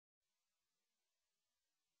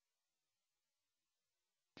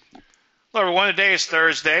Hello, everyone. Today is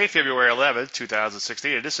Thursday, February 11th,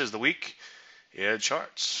 2016, and this is the Week in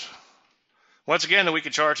Charts. Once again, the Week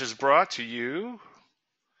in Charts is brought to you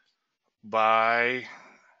by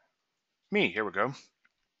me. Here we go.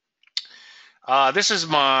 This is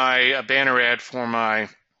my banner ad for my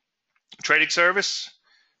trading service,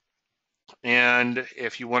 and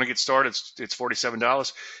if you want to get started, it's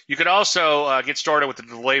 $47. You could also get started with the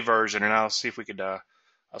delay version, and I'll see if I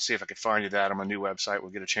can find you that on my new website.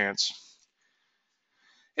 We'll get a chance.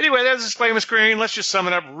 Anyway, there's a disclaimer screen. Let's just sum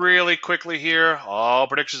it up really quickly here. All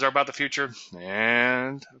predictions are about the future.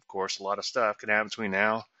 And, of course, a lot of stuff can happen between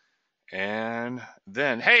now and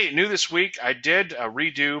then. Hey, new this week, I did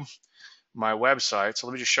redo my website. So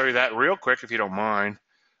let me just show you that real quick if you don't mind.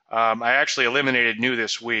 I actually eliminated new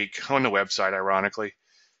this week on the website, ironically.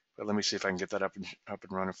 But let me see if I can get that up and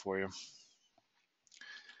running for you.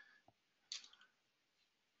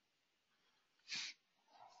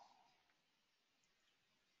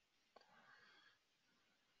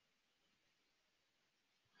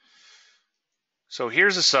 So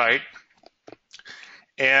here's the site,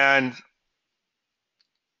 and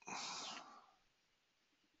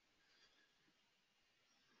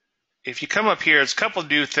if you come up here, it's a couple of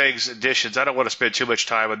new things, additions. I don't want to spend too much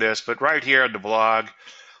time on this, but right here on the blog,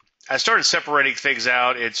 I started separating things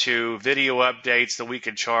out into video updates, the week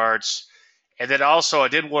in charts, and then also I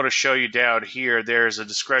did want to show you down here, there's a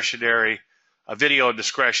video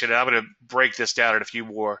discretion, and I'm going to break this down in a few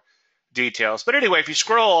more details. But anyway, if you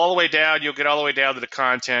scroll all the way down, you'll get all the way down to the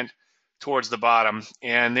content towards the bottom,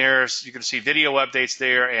 and you can see video updates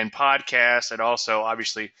there and podcasts, and also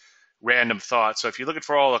obviously random thoughts. So if you're looking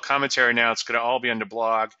for all the commentary now, it's going to all be on the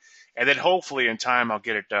blog, and then hopefully in time I'll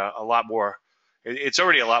get it a lot more. It's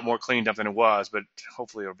already a lot more cleaned up than it was, but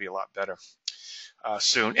hopefully it'll be a lot better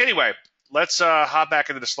soon. Anyway, let's hop back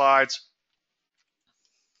into the slides.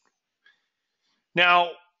 Now,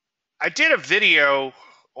 I did a video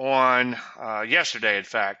on yesterday, in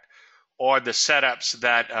fact, on the setups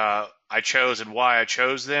that I chose and why I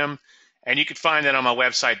chose them. And you can find that on my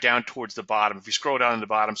website down towards the bottom if you scroll down to the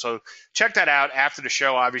bottom. So check that out after the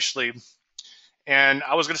show, obviously. And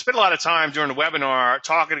I was going to spend a lot of time during the webinar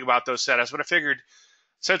talking about those setups, but I figured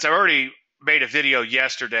since I already made a video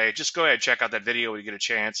yesterday, just go ahead and check out that video when you get a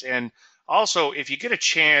chance. And also, if you get a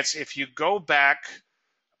chance, if you go back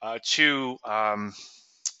to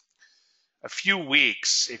a few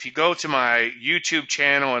weeks, if you go to my YouTube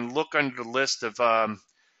channel and look under the list of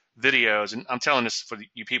videos, and I'm telling this for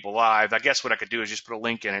you people live, I guess what I could do is just put a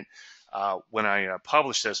link in it when I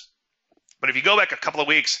publish this. But if you go back a couple of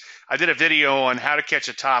weeks, I did a video on how to catch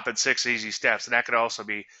a top in 6 easy steps, and that could also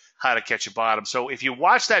be how to catch a bottom. So if you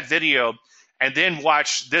watch that video and then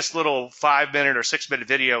watch this little 5-minute or 6-minute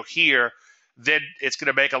video here, then it's going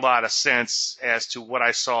to make a lot of sense as to what I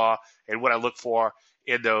saw and what I look for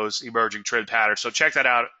in those emerging trend patterns. So check that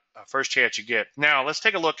out first chance you get. Now, let's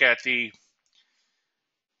take a look at the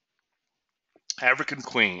African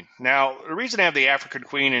Queen. Now, the reason I have the African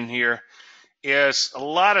Queen in here is a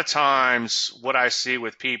lot of times what I see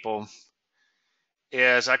with people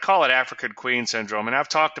is I call it African Queen syndrome, and I've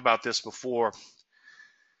talked about this before.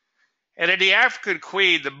 And in the African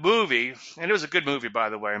Queen, the movie, and it was a good movie, by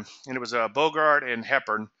the way, and it was Bogart and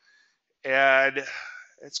Hepburn, and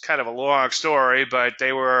it's kind of a long story, but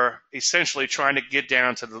they were essentially trying to get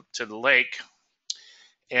down to the lake,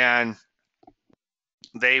 and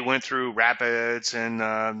they went through rapids,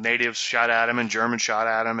 and natives shot at them, and Germans shot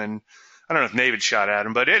at them, and I don't know if natives shot at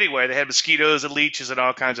them, but anyway, they had mosquitoes and leeches and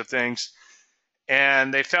all kinds of things,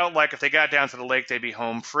 and they felt like if they got down to the lake, they'd be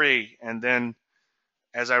home free. And then,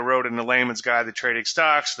 as I wrote in the Layman's Guide to Trading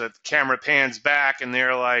Stocks, the camera pans back, and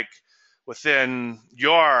they're like within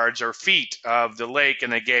yards or feet of the lake,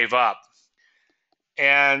 and they gave up.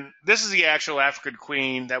 And this is the actual African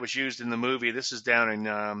Queen that was used in the movie. This is down in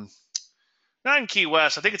not in Key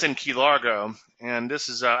West, I think it's in Key Largo, and this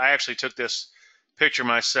is I actually took this picture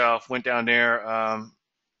myself, went down there.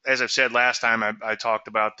 As I've said last time I talked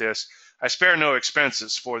about this, I spare no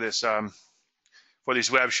expenses for this for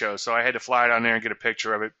these web shows, so I had to fly down there and get a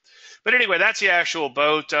picture of it. But anyway, that's the actual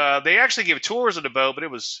boat. They actually give tours of the boat, but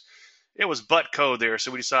it was butt cold there,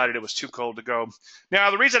 so we decided it was too cold to go.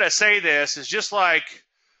 Now, the reason I say this is just like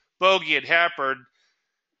Bogey and Hepburn,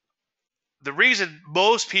 the reason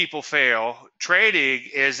most people fail trading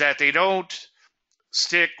is that they don't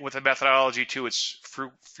stick with the methodology to its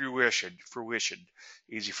fruition.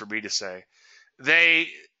 Easy for me to say. They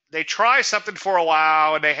try something for a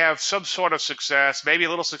while and they have some sort of success, maybe a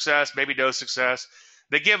little success, maybe no success.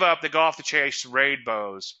 They give up, they go off to chase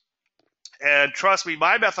rainbows. And trust me,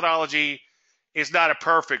 my methodology is not a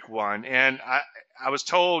perfect one. And I was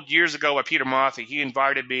told years ago by Peter Mothy, he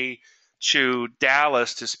invited me to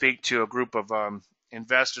Dallas to speak to a group of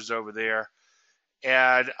investors over there.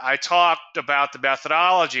 And I talked about the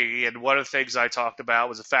methodology, and one of the things I talked about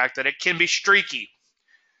was the fact that it can be streaky.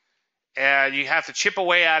 And you have to chip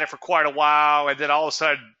away at it for quite a while, and then all of a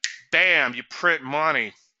sudden, bam, you print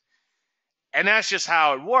money. And that's just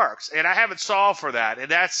how it works. And I haven't solved for that.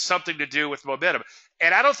 And that's something to do with momentum.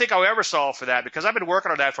 And I don't think I'll ever solve for that because I've been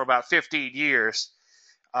working on that for about 15 years,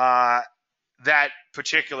 that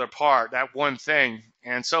particular part, that one thing.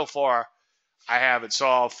 And so far, I haven't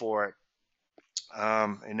solved for it.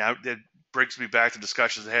 And now it brings me back to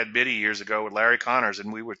discussions I had many years ago with Larry Connors,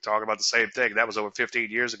 and we were talking about the same thing. That was over 15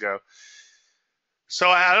 years ago. So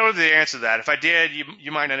I don't know the answer to that. If I did,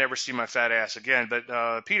 you might not ever see my fat ass again.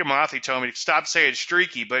 But Peter Mothy told me to stop saying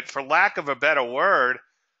streaky. But for lack of a better word,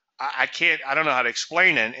 I don't know how to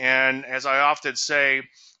explain it. And as I often say,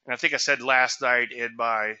 and I think I said last night in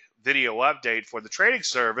my video update for the trading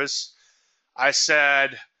service, I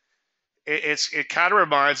said it kind of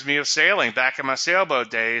reminds me of sailing back in my sailboat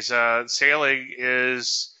days. Sailing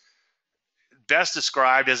is best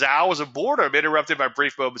described as hours of boredom interrupted by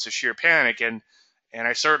brief moments of sheer panic. And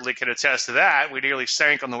I certainly can attest to that. We nearly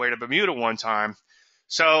sank on the way to Bermuda one time.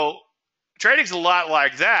 So trading's a lot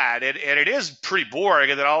like that. And it is pretty boring.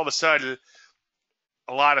 And then all of a sudden,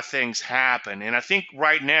 a lot of things happen. And I think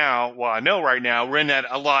right now, well, I know right now, we're in that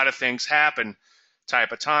a lot of things happen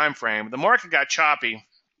type of time frame. The market got choppy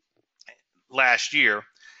last year.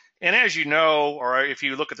 And as you know, or if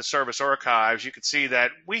you look at the service archives, you can see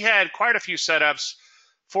that we had quite a few setups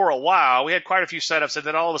for a while. We had quite a few setups, and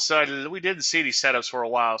then all of a sudden, we didn't see these setups for a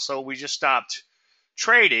while, so we just stopped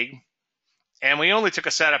trading, and we only took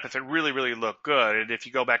a setup if it really, really looked good. And if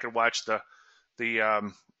you go back and watch the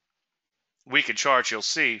weekend charts, you'll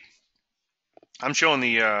see. I'm showing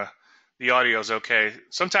the audio's okay.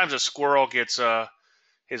 Sometimes a squirrel gets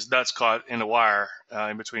his nuts caught in the wire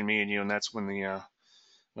in between me and you, and that's when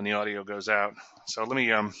the audio goes out. So let me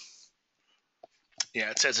yeah,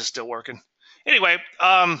 it says it's still working. Anyway,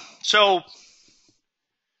 so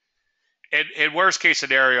in worst case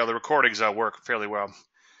scenario, the recordings work fairly well.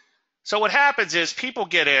 So what happens is people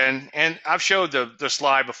get in, and I've showed the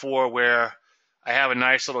slide before where I have a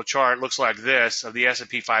nice little chart, looks like this, of the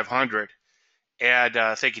S&P 500. And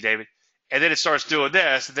thank you, David. And then it starts doing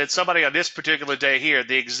this. And then somebody on this particular day here,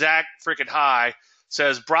 the exact freaking high,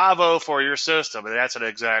 says, "Bravo for your system." And that's an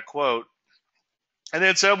exact quote. And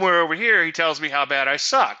then somewhere over here, he tells me how bad I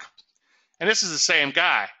suck. And this is the same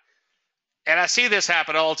guy. And I see this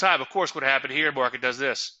happen all the time. Of course, what happened here, market does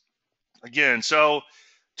this again. So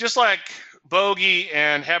just like Bogey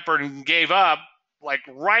and Hepburn gave up, like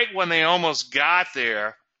right when they almost got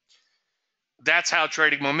there, that's how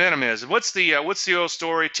trading momentum is. And what's the old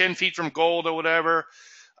story? 10 feet from gold or whatever.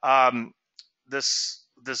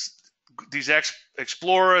 These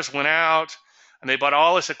explorers went out and they bought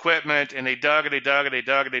all this equipment and they dug and they dug and they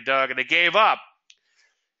dug and they dug and they gave up.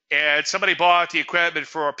 And somebody bought the equipment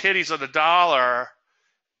for pennies on the dollar,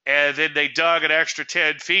 and then they dug an extra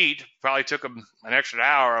 10 feet, probably took them an extra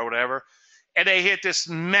hour or whatever, and they hit this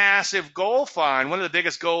massive gold find, one of the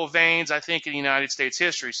biggest gold veins, I think, in United States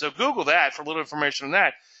history. So Google that for a little information on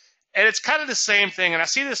that. And it's kind of the same thing, and I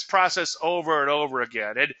see this process over and over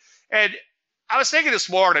again. And I was thinking this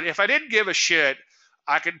morning, if I didn't give a shit,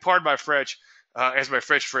 I could, pardon my French, as my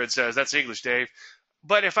French friend says, that's English, Dave.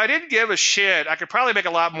 But if I didn't give a shit, I could probably make a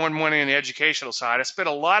lot more money on the educational side. I spent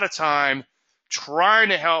a lot of time trying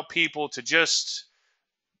to help people to just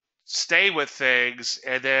stay with things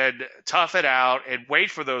and then tough it out and wait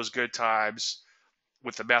for those good times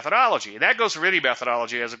with the methodology. And that goes for any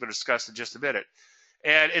methodology, as I'm going to discuss in just a minute.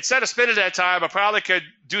 And instead of spending that time, I probably could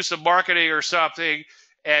do some marketing or something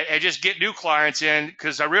and just get new clients in,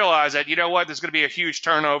 because I realize that, you know what, there's going to be a huge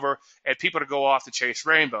turnover and people to go off to chase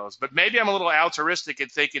rainbows. But maybe I'm a little altruistic in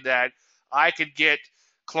thinking that I could get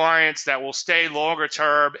clients that will stay longer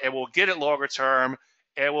term and will get it longer term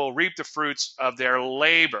and will reap the fruits of their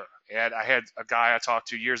labor. And I had a guy I talked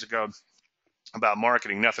to years ago about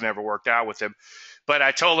marketing. Nothing ever worked out with him. But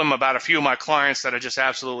I told him about a few of my clients that I just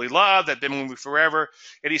absolutely love, that have been with me forever.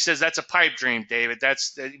 And he says, that's a pipe dream, David.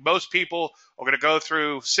 Most people are going to go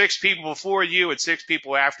through 6 people before you and 6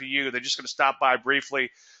 people after you. They're just going to stop by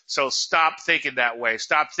briefly. So stop thinking that way.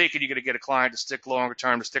 Stop thinking you're going to get a client to stick longer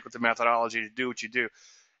term, to stick with the methodology, to do what you do.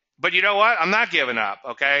 But you know what? I'm not giving up,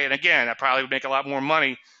 okay? And again, I probably would make a lot more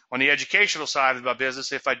money on the educational side of my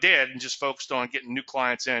business if I did and just focused on getting new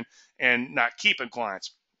clients in and not keeping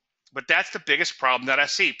clients. But that's the biggest problem that I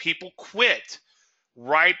see. People quit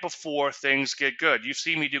right before things get good. You've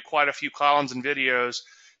seen me do quite a few columns and videos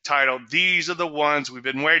titled, "These Are the Ones We've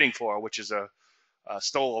Been Waiting For," which is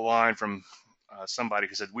stole a line from somebody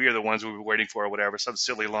who said, "We are the ones we've been waiting for," or whatever, some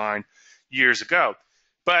silly line years ago.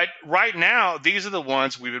 But right now, these are the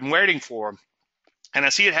ones we've been waiting for. And I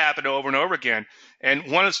see it happen over and over again. And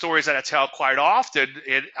one of the stories that I tell quite often,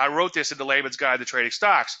 I wrote this in the Layman's Guide to Trading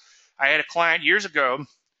Stocks. I had a client years ago,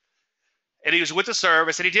 and he was with the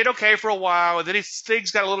service, and he did okay for a while, and then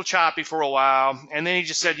things got a little choppy for a while, and then he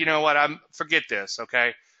just said, "You know what, forget this,"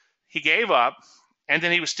 okay? He gave up, and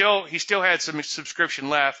then he still had some subscription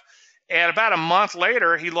left, and about a month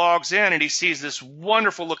later, he logs in, and he sees this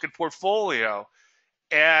wonderful-looking portfolio,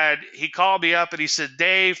 and he called me up, and he said,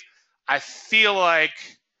 "Dave, I feel like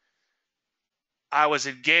I was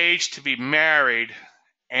engaged to be married,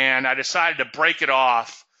 and I decided to break it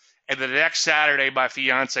off, and the next Saturday, my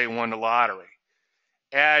fiance won the lottery."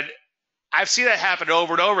 And I've seen that happen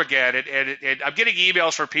over and over again, and I'm getting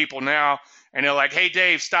emails from people now, and they're like, "Hey,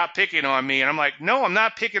 Dave, stop picking on me." And I'm like, "No, I'm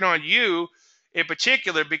not picking on you in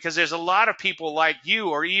particular, because there's a lot of people like you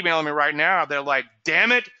who are emailing me right now. They're like,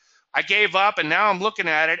 'Damn it, I gave up, and now I'm looking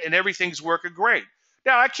at it, and everything's working great.'"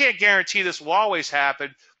 Now, I can't guarantee this will always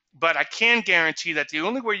happen, but I can guarantee that the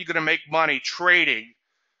only way you're going to make money trading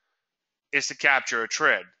is to capture a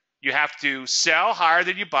trend. You have to sell higher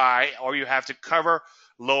than you buy, or you have to cover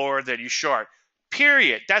lower than you short.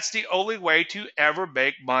 Period. That's the only way to ever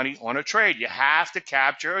make money on a trade. You have to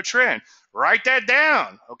capture a trend. Write that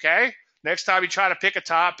down, okay? Next time you try to pick a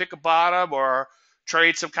top, pick a bottom, or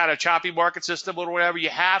trade some kind of choppy market system or whatever, you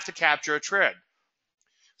have to capture a trend.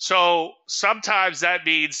 So sometimes that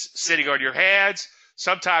means sitting on your hands.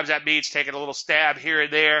 Sometimes that means taking a little stab here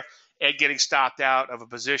and there and getting stopped out of a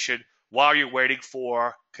position while you're waiting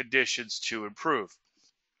for conditions to improve.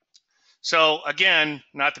 So again,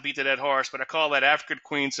 not to beat the dead horse, but I call that African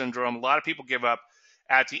Queen syndrome. A lot of people give up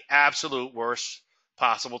at the absolute worst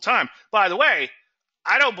possible time. By the way,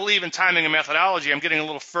 I don't believe in timing and methodology. I'm getting a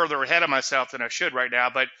little further ahead of myself than I should right now,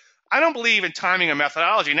 but I don't believe in timing and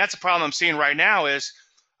methodology. And that's the problem I'm seeing right now is,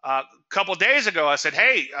 a couple of days ago, I said,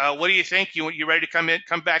 "Hey, what do you think? You ready to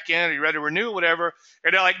come back in? Are you ready to renew, whatever?"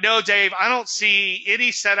 And they're like, "No, Dave, I don't see any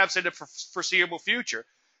setups in the foreseeable future."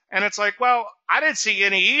 And it's like, well, I didn't see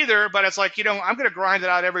any either, but it's like, I'm going to grind it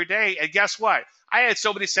out every day. And guess what? I had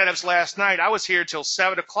so many setups last night. I was here till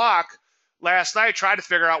 7 o'clock last night trying to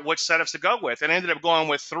figure out which setups to go with, and I ended up going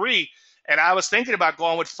with 3. And I was thinking about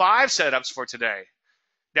going with 5 setups for today.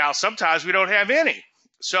 Now, sometimes we don't have any.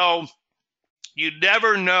 So you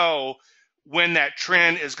never know when that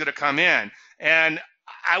trend is going to come in. And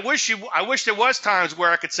I wish there was times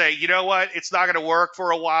where I could say, "You know what? It's not going to work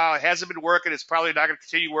for a while. It hasn't been working. It's probably not going to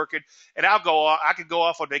continue working." And I could go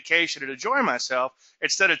off on vacation and enjoy myself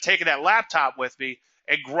instead of taking that laptop with me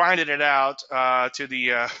and grinding it out to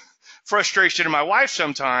the frustration of my wife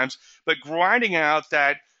sometimes, but grinding out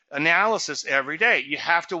that analysis every day. You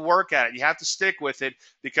have to work at it. You have to stick with it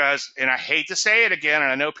because, and I hate to say it again,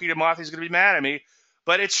 and I know Peter Mothy's going to be mad at me,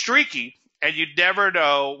 but it's streaky, and you never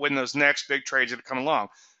know when those next big trades are going to come along.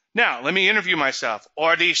 Now, let me interview myself.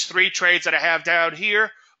 Are these 3 trades that I have down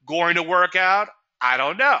here going to work out? I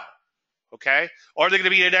don't know. Okay? Are they going to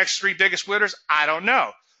be the next 3 biggest winners? I don't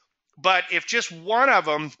know. But if just one of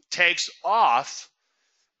them takes off,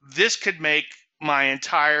 this could make my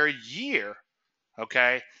entire year.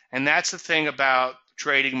 Okay? And that's the thing about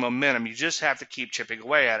trading momentum. You just have to keep chipping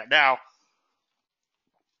away at it. Now,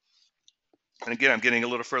 and again, I'm getting a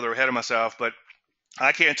little further ahead of myself, but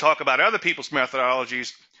I can't talk about other people's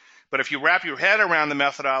methodologies. But if you wrap your head around the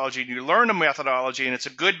methodology and you learn the methodology and it's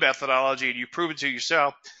a good methodology and you prove it to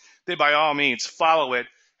yourself, then by all means follow it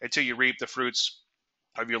until you reap the fruits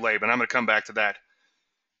of your labor. And I'm going to come back to that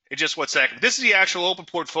in just 1 second. This is the actual open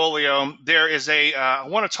portfolio. There is I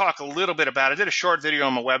want to talk a little bit about it. I did a short video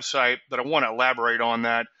on my website, but I want to elaborate on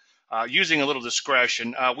that using a little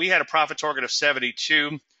discretion. We had a profit target of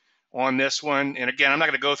 72 on this one. And again, I'm not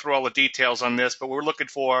going to go through all the details on this, but we're looking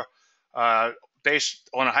for, based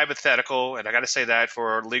on a hypothetical, and I got to say that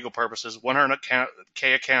for legal purposes,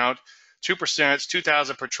 100K account, 2%, it's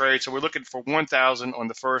 2,000 per trade. So we're looking for 1,000 on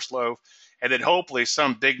the first loaf, and then hopefully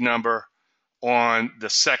some big number on the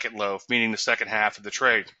second loaf, meaning the second half of the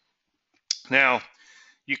trade. Now,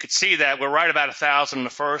 you could see that we're right about 1,000 in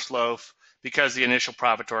the first loaf because the initial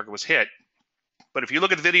profit target was hit. But if you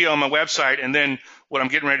look at the video on my website and then what I'm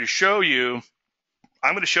getting ready to show you,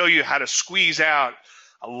 I'm going to show you how to squeeze out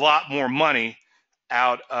a lot more money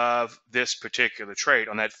out of this particular trade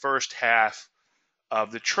on that first half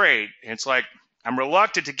of the trade. And it's like I'm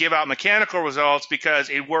reluctant to give out mechanical results because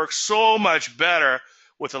it works so much better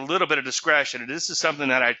with a little bit of discretion. And this is something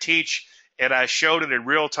that I teach, and I showed it in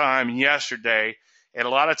real time yesterday. And a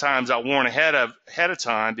lot of times I'll warn ahead of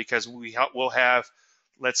time because we'll have,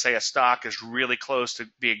 let's say a stock is really close to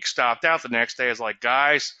being stopped out the next day. It's like,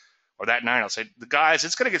 guys, or that night I'll say, the guys,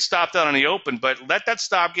 it's going to get stopped out on the open, but let that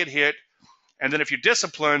stop get hit. And then if you're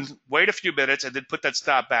disciplined, wait a few minutes and then put that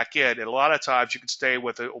stop back in. And a lot of times you can stay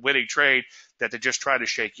with a winning trade that they're just trying to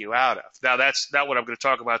shake you out of. Now, that's not what I'm going to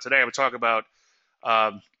talk about today. I'm going to talk about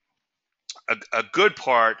a good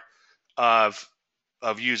part of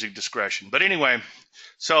using discretion. But anyway,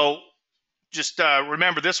 so just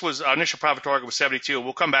remember, this was initial profit target was 72.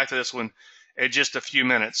 We'll come back to this one in just a few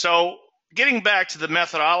minutes. So getting back to the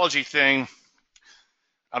methodology thing,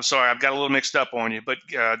 I'm sorry, I've got a little mixed up on you, but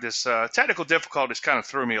this technical difficulties kind of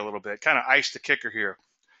threw me a little bit, kind of iced the kicker here.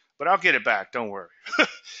 But I'll get it back, don't worry.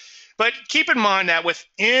 But keep in mind that with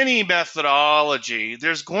any methodology,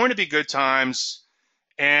 there's going to be good times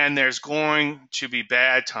and there's going to be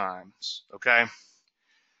bad times, okay?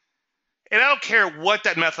 And I don't care what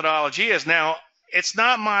that methodology is. Now, it's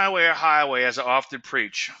not my way or highway, as I often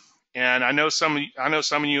preach. And I know some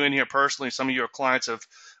of you in here personally, some of you are clients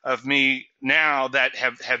of me now that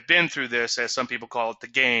have been through this, as some people call it, the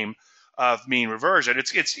game of mean reversion.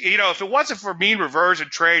 It's if it wasn't for mean reversion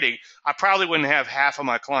trading, I probably wouldn't have half of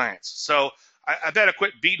my clients. So I better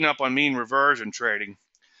quit beating up on mean reversion trading.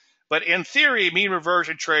 But in theory, mean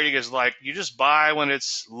reversion trading is like you just buy when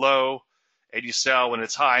it's low and you sell when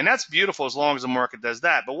it's high. And that's beautiful as long as the market does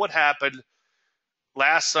that. But what happened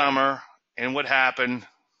last summer and what happened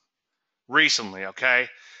recently, okay?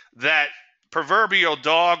 That proverbial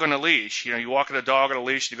dog on a leash. You walk a dog on a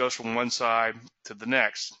leash, it goes from one side to the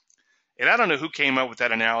next. And I don't know who came up with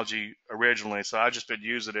that analogy originally, so I've just been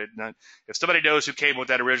using it. And if somebody knows who came up with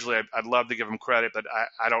that originally, I'd love to give them credit, but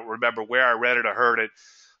I don't remember where I read it or heard it.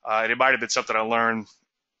 And it might have been something I learned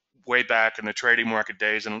way back in the trading market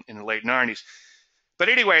days in the late 90s. But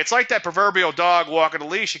anyway, it's like that proverbial dog walking a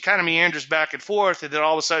leash. It kind of meanders back and forth, and then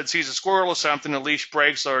all of a sudden sees a squirrel or something, the leash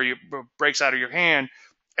breaks or breaks out of your hand,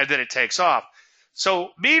 and then it takes off. So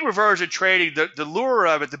mean reversion trading, the lure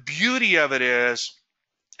of it, the beauty of it is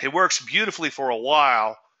it works beautifully for a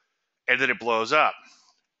while, and then it blows up.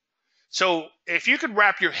 So if you could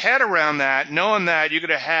wrap your head around that, knowing that you're going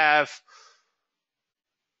to have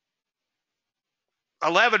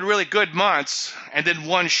 11 really good months and then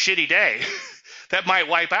one shitty day that might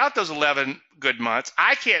wipe out those 11 good months.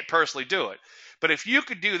 I can't personally do it. But if you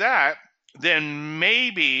could do that, then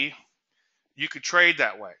maybe you could trade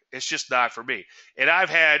that way. It's just not for me. And I've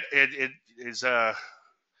had, it is one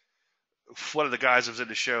of the guys that was in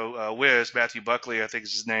the show, Wiz, Matthew Buckley, I think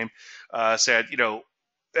is his name, said,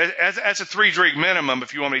 as a 3-drink minimum,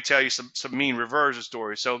 if you want me to tell you some mean reversion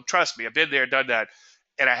stories. So trust me, I've been there, done that,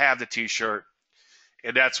 and I have the T-shirt.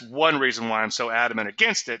 And that's one reason why I'm so adamant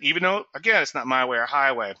against it, even though, again, it's not my way or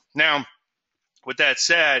highway. Now, with that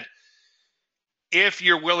said, if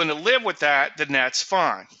you're willing to live with that, then that's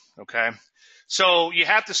fine, okay? So you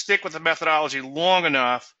have to stick with the methodology long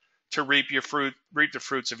enough to reap the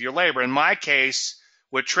fruits of your labor. In my case,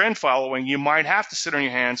 with trend following, you might have to sit on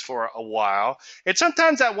your hands for a while. And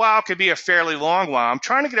sometimes that while could be a fairly long while. I'm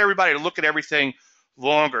trying to get everybody to look at everything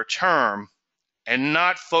longer term and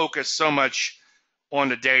not focus so much on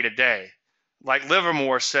the day-to-day. Like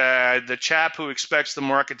Livermore said, the chap who expects the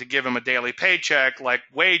market to give him a daily paycheck, like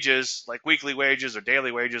wages, like weekly wages or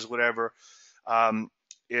daily wages, whatever,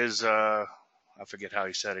 is, I forget how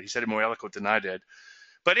he said it. He said it more eloquent than I did.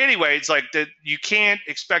 But anyway, it's like that you can't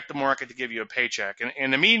expect the market to give you a paycheck.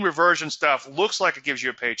 And the mean reversion stuff looks like it gives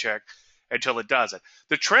you a paycheck until it doesn't.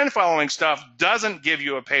 The trend following stuff doesn't give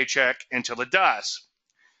you a paycheck until it does.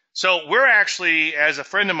 So we're actually, as a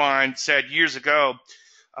friend of mine said years ago,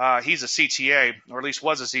 he's a CTA, or at least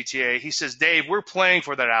was a CTA. He says, Dave, we're playing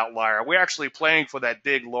for that outlier. We're actually playing for that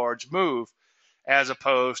big, large move as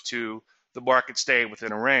opposed to the market staying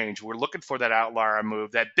within a range. We're looking for that outlier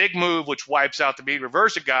move, that big move which wipes out the mean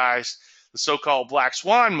reversion guys, the so-called black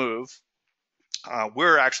swan move.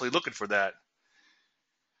 We're actually looking for that.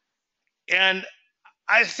 And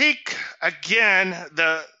I think, again,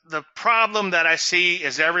 the problem that I see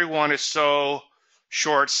is everyone is so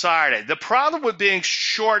short-sighted. The problem with being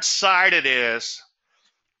short-sighted is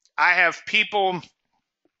I have people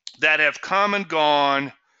that have come and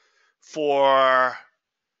gone for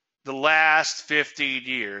the last 15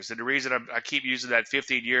 years. And the reason I keep using that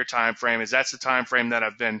 15-year time frame is that's the time frame that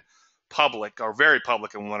I've been public or very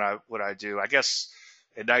public in what I do. I guess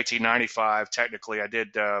in 1995, technically, I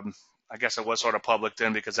did I guess I was sort of public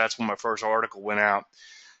then because that's when my first article went out.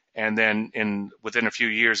 And then within a few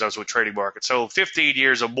years, I was with Trading Market. So 15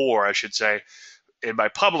 years or more, I should say, in my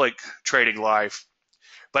public trading life.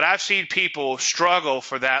 But I've seen people struggle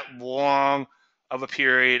for that long of a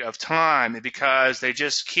period of time because they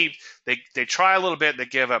just they try a little bit and they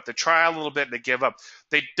give up. They try a little bit and they give up.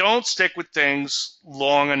 They don't stick with things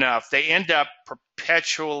long enough. They end up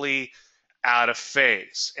perpetually out of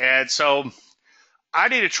phase. And so I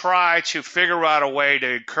need to try to figure out a way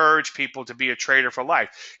to encourage people to be a trader for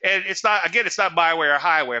life. And it's not my way or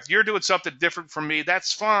highway. If you're doing something different from me,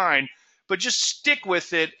 that's fine. But just stick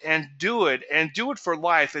with it and do it for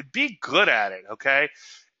life and be good at it, okay?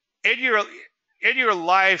 In your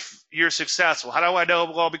life, you're successful. How do I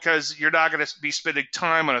know? Well, because you're not going to be spending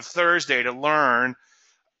time on a Thursday to learn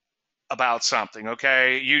about something,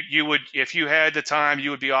 okay? You would, if you had the time,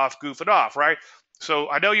 you would be off goofing off, right? So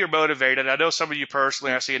I know you're motivated. I know some of you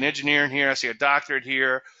personally. I see an engineer in here. I see a doctor in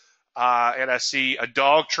here. And I see a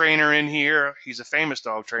dog trainer in here. He's a famous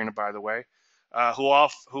dog trainer, by the way,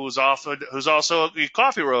 who's also a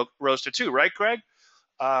coffee roaster too, right, Craig?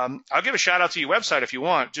 I'll give a shout out to your website if you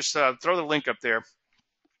want. Just throw the link up there.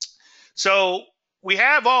 So we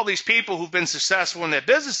have all these people who've been successful in their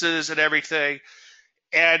businesses and everything,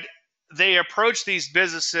 and they approach these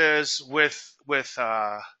businesses with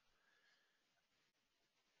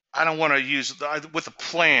I don't want to use with a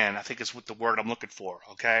plan, I think is what the word I'm looking for,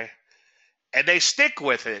 okay? And they stick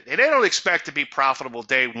with it. And they don't expect to be profitable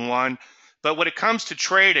day one. But when it comes to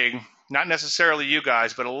trading, not necessarily you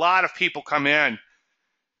guys, but a lot of people come in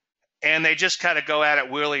and they just kind of go at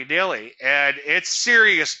it willy-nilly. And it's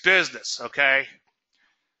serious business, okay?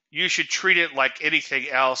 You should treat it like anything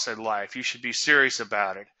else in life. You should be serious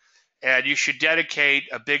about it. And you should dedicate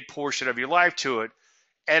a big portion of your life to it.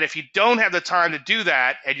 And if you don't have the time to do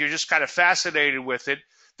that and you're just kind of fascinated with it,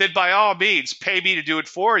 then by all means, pay me to do it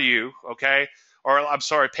for you, okay? Or I'm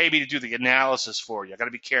sorry, pay me to do the analysis for you. I got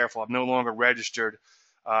to be careful. I'm no longer registered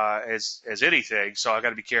as anything, so I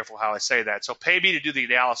got to be careful how I say that. So pay me to do the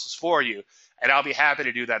analysis for you, and I'll be happy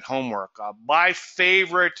to do that homework. My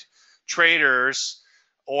favorite traders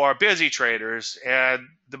or busy traders, and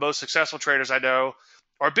the most successful traders I know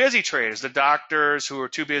are busy traders, the doctors who are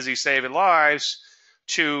too busy saving lives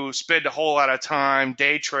to spend a whole lot of time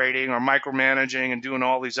day trading or micromanaging and doing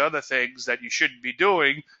all these other things that you shouldn't be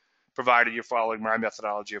doing, provided you're following my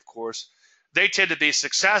methodology, of course. They tend to be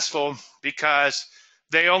successful because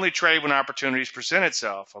they only trade when opportunities present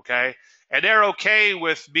itself, okay? And they're okay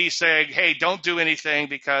with me saying, hey, don't do anything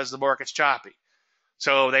because the market's choppy.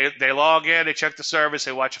 So they log in, they check the service,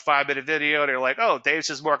 they watch a 5-minute video, they're like, oh, Dave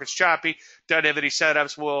says market's choppy, doesn't have any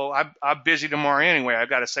setups. Well, I'm busy tomorrow anyway. I've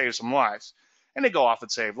got to save some lives. And they go off and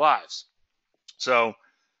save lives. So,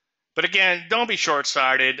 but again, don't be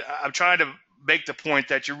short-sighted. I'm trying to make the point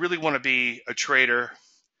that you really want to be a trader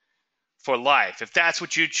for life. If that's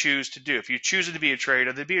what you choose to do, if you're choosing to be a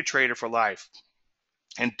trader, then be a trader for life.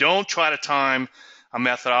 And don't try to time a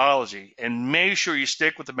methodology. And make sure you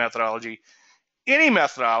stick with the methodology, any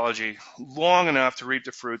methodology, long enough to reap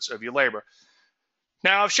the fruits of your labor.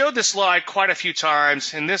 Now, I've showed this slide quite a few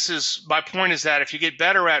times, and my point is that if you get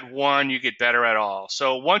better at one, you get better at all.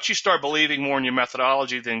 So once you start believing more in your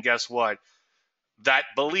methodology, then guess what?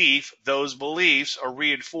 Those beliefs are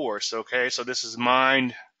reinforced, okay? So this is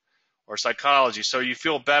mind or psychology. So you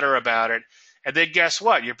feel better about it. And then guess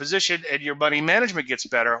what? Your position and your money management gets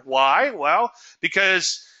better. Why? Well,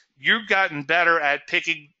 because you've gotten better at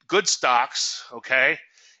picking good stocks, okay?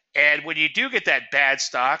 And when you do get that bad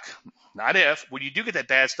stock, when you do get that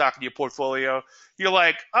bad stock in your portfolio, you're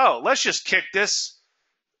like, oh, let's just kick this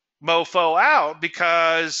mofo out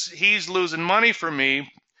because he's losing money for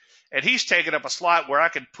me and he's taking up a slot where I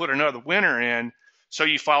could put another winner in. So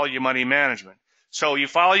you follow your money management. So you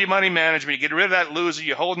follow your money management, you get rid of that loser,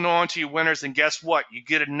 you're holding on to your winners, and guess what? You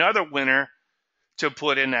get another winner to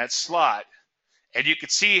put in that slot. And you can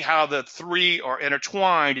see how the three are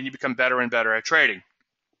intertwined and you become better and better at trading.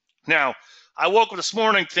 Now, I woke up this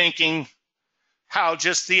morning thinking how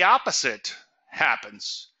just the opposite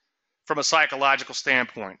happens from a psychological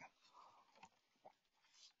standpoint,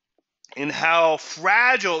 and how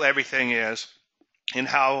fragile everything is, and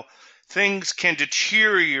how things can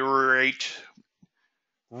deteriorate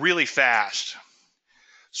really fast.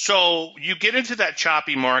 So you get into that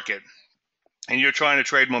choppy market and you're trying to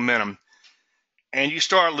trade momentum and you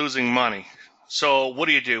start losing money. So what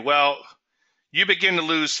do? Well, you begin to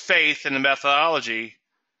lose faith in the methodology.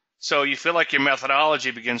 So you feel like your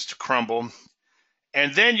methodology begins to crumble.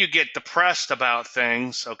 And then you get depressed about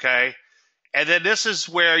things, okay? And then this is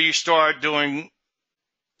where you start doing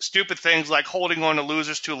stupid things like holding on to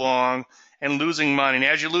losers too long and losing money. And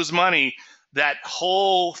as you lose money, that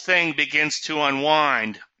whole thing begins to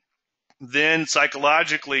unwind. Then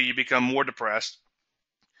psychologically, you become more depressed.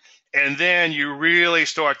 And then you really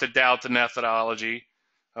start to doubt the methodology,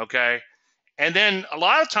 okay? And then a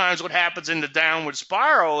lot of times what happens in the downward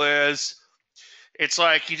spiral is it's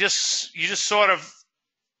like you just sort of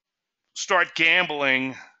start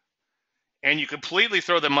gambling and you completely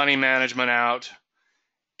throw the money management out.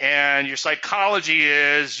 And your psychology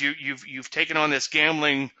is you've taken on this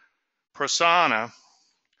gambling persona,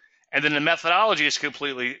 and then the methodology is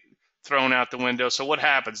completely thrown out the window. So what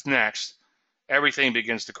happens next? Everything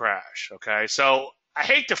begins to crash. Okay, so I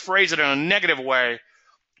hate to phrase it in a negative way,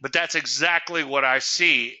 but that's exactly what I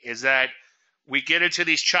see, is that we get into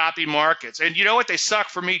these choppy markets. And you know what? They suck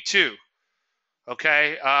for me too.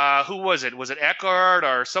 Okay, who was it? Was it Eckhart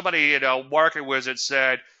or somebody at Market Wizard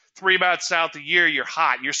said, 3 months out the year, you're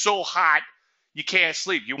hot. You're so hot, you can't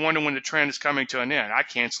sleep. You wonder when the trend is coming to an end. I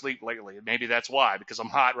can't sleep lately. Maybe that's why, because I'm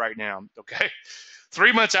hot right now. Okay,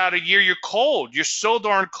 3 months out of the year, you're cold. You're so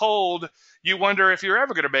darn cold, you wonder if you're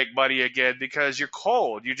ever going to make money again because you're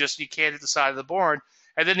cold. You can't hit the side of the barn.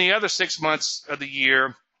 And then the other 6 months of the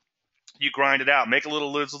year, you grind it out. Make a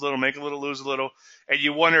little, lose a little, make a little, lose a little. And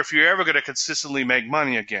you wonder if you're ever going to consistently make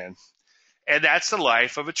money again. And that's the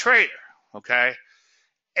life of a trader. Okay.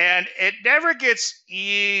 And it never gets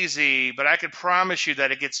easy, but I can promise you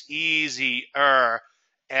that it gets easier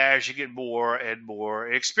as you get more and more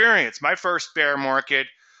experience. My first bear market,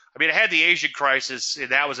 I mean, I had the Asian crisis,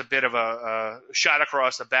 and that was a bit of a shot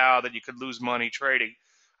across the bow that you could lose money trading.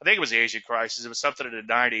 I think it was the Asian crisis. It was something in the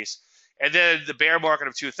 90s. And then the bear market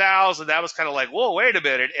of 2000, that was kind of like, whoa, wait a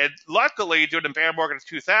minute. And luckily, during the bear market of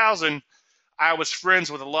 2000, I was friends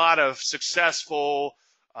with a lot of successful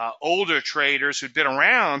older traders who'd been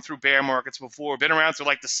around through bear markets before, been around through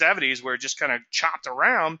like the 70s where it just kind of chopped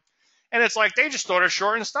around. And it's like they just started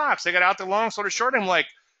shorting stocks. They got out there long, started shorting. I'm like,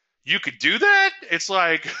 you could do that? It's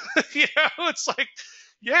like, it's like,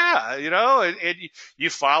 yeah, and you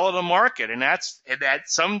follow the market. And at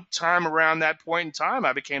sometime around that point in time,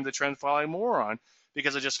 I became the trend following moron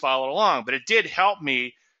because I just followed along. But it did help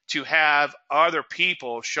me to have other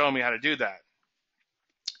people show me how to do that.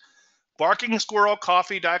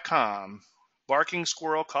 BarkingSquirrelCoffee.com.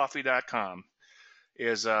 BarkingSquirrelCoffee.com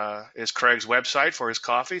is Craig's website for his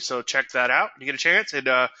coffee. So check that out when you get a chance. And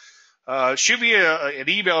shoot me an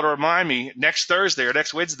email to remind me next Thursday or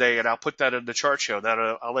next Wednesday, and I'll put that in the chart show. That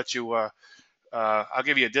I'll let you. I'll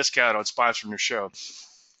give you a discount on sponsoring your show.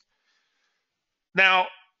 Now,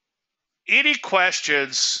 any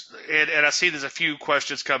questions? And I see there's a few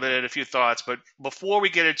questions coming in, a few thoughts. But before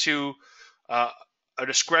we get into a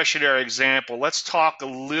discretionary example, let's talk a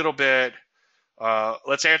little bit.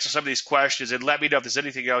 Let's answer some of these questions and let me know if there's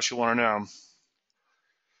anything else you want to know.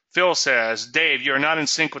 Phil says, Dave, you're not in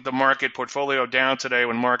sync with the market. Portfolio down today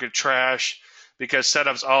when market trash because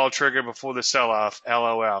setups all triggered before the sell-off.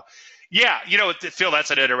 LOL. Yeah, Phil,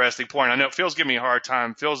 that's an interesting point. I know Phil's giving me a hard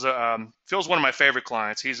time. Phil's one of my favorite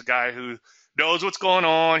clients. He's a guy who knows what's going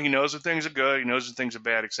on. He knows when things are good. He knows when things are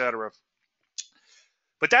bad, etc.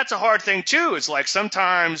 But that's a hard thing too. It's like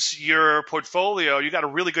sometimes your portfolio, you got a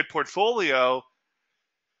really good portfolio,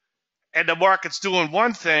 and the market's doing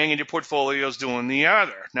one thing and your portfolio's doing the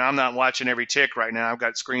other. Now, I'm not watching every tick right now. I've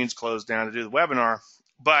got screens closed down to do the webinar.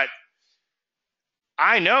 But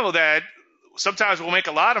I know that sometimes we'll make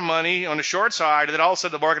a lot of money on the short side, and then all of a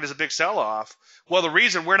sudden the market is a big sell-off. Well, the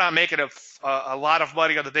reason we're not making a lot of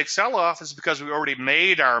money on the big sell-off is because we already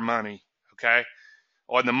made our money, okay,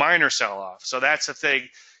 on the minor sell-off. So that's the thing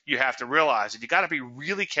you have to realize. And you got to be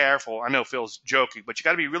really careful. I know Phil's joking, but you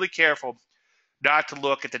got to be really careful not to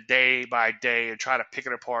look at the day by day and try to pick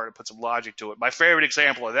it apart and put some logic to it. My favorite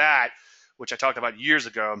example of that, which I talked about years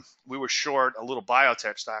ago, we were short a little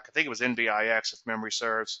biotech stock. I think it was NBIX, if memory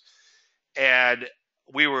serves. And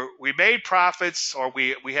we made profits, or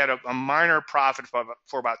we had a minor profit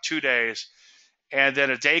for about 2 days. And then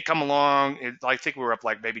a day come along, I think we were up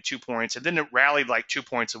like maybe 2 points, and then it rallied like 2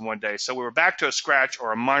 points in one day. So we were back to a scratch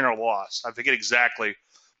or a minor loss. I forget exactly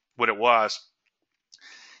what it was.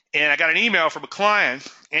 And I got an email from a client,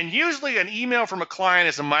 and usually an email from a client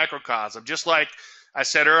is a microcosm. Just like I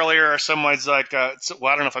said earlier, someone's like, well,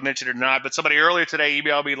 I don't know if I mentioned it or not, but somebody earlier today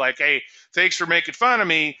emailed me like, hey, thanks for making fun of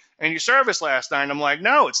me and your service last night. And I'm like,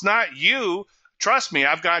 no, it's not you. Trust me,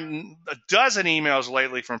 I've gotten a dozen emails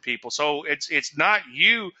lately from people. So it's not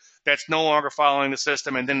you that's no longer following the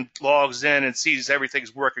system and then logs in and sees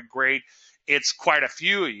everything's working great. It's quite a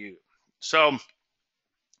few of you. So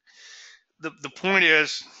the point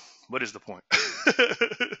is, what is the point?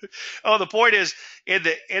 Oh, the point is in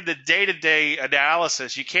the day-to-day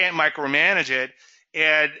analysis, you can't micromanage it.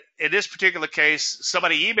 And in this particular case,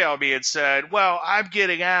 somebody emailed me and said, well, I'm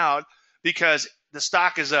getting out because the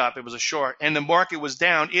stock is up. It was a short, and the market was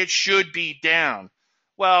down. It should be down.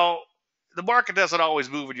 Well, the market doesn't always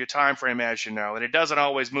move in your time frame, as you know, and it doesn't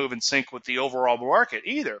always move in sync with the overall market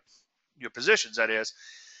either, your positions, that is.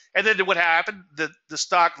 And then what happened? The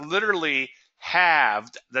stock literally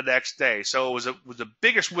halved the next day. So it was the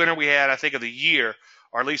biggest winner we had, I think, of the year,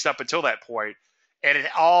 or at least up until that point. And it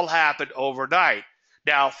all happened overnight.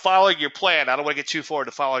 Now, following your plan, I don't want to get too far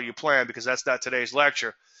to following your plan because that's not today's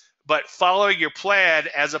lecture. But following your plan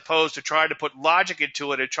as opposed to trying to put logic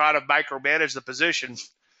into it and try to micromanage the position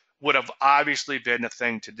would have obviously been the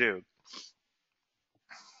thing to do.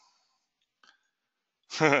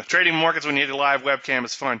 Trading markets when you need a live webcam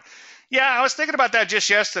is fun. Yeah, I was thinking about that just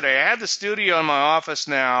yesterday. I had the studio in my office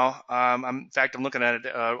now. In fact, I'm looking at it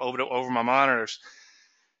over my monitors.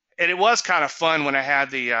 And it was kind of fun when I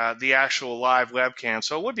had the actual live webcam.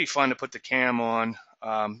 So it would be fun to put the cam on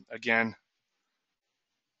again.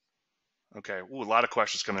 Okay, ooh, a lot of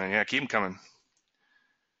questions coming in. Yeah, keep them coming.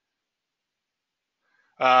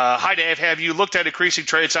 Hi, Dave. Have you looked at increasing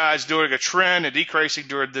trade size during a trend and decreasing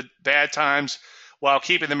during the bad times while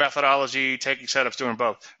keeping the methodology, taking setups, doing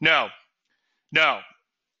both? No,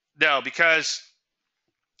 because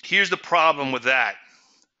here's the problem with that.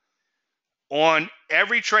 On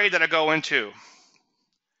every trade that I go into,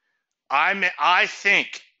 I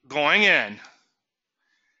think going in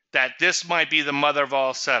that this might be the mother of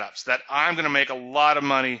all setups, that I'm going to make a lot of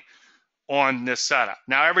money on this setup.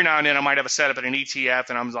 Now, every now and then I might have a setup in an ETF,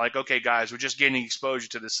 and I'm like, okay, guys, we're just gaining exposure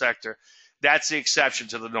to this sector. That's the exception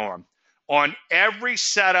to the norm. On every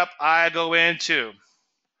setup I go into,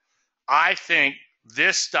 I think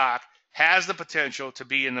this stock has the potential to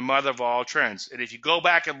be in the mother of all trends. And if you go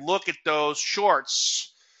back and look at those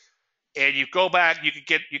shorts, and you go back, you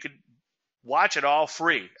could watch it all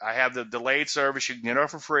free. I have the delayed service. You can get it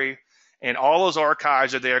for free. And all those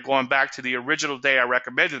archives are there going back to the original day I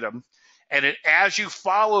recommended them. And as you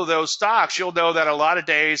follow those stocks, you'll know that a lot of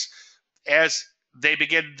days as they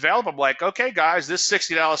begin to develop, I'm like, okay, guys, this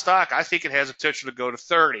 $60 stock, I think it has the potential to go to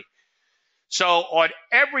 30. So on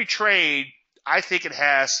every trade, I think it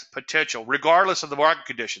has potential, regardless of the market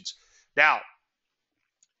conditions. Now,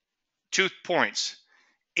 2 points.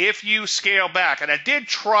 If you scale back, and I did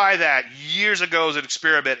try that years ago as an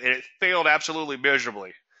experiment, and it failed absolutely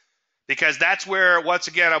miserably. Because that's where, once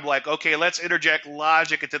again, I'm like, okay, let's interject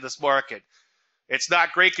logic into this market. It's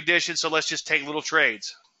not great conditions, so let's just take little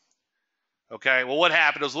trades. Okay, well, what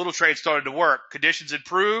happened? Those little trades started to work. Conditions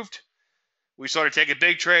improved. We started taking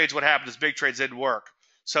big trades. What happened is big trades didn't work.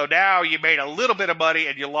 So now you made a little bit of money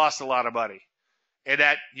and you lost a lot of money. And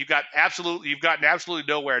that you've gotten absolutely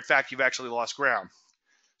nowhere. In fact, you've actually lost ground.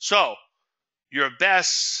 So your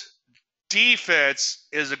best defense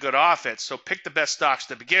is a good offense. So pick the best stocks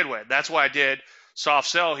to begin with. That's why I did soft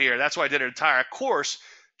sell here. That's why I did an entire course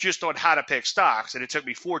just on how to pick stocks. And it took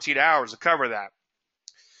me 14 hours to cover that.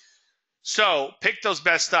 So pick those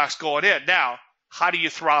best stocks going in. Now, how do you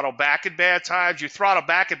throttle back in bad times? You throttle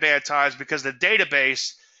back in bad times because the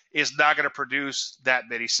database is not going to produce that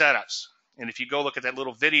many setups. And if you go look at that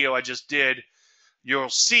little video I just did, you'll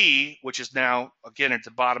see, which is now, again, at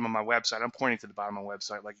the bottom of my website. I'm pointing to the bottom of my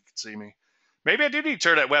website like you can see me. Maybe I do need to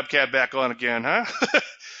turn that webcam back on again, huh?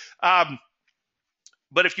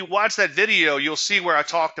 But if you watch that video, you'll see where I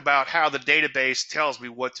talked about how the database tells me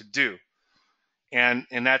what to do. And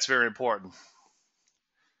that's very important.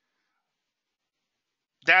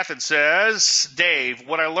 Dathan says, Dave,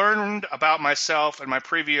 what I learned about myself and my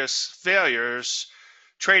previous failures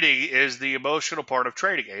trading is the emotional part of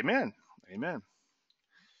trading. Amen. Amen.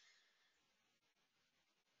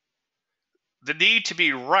 The need to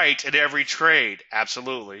be right in every trade.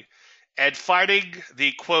 Absolutely. And fighting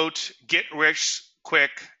the, quote, get rich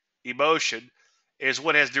quick emotion is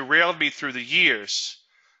what has derailed me through the years.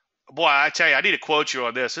 Boy, I tell you, I need to quote you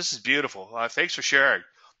on this. This is beautiful. Thanks for sharing.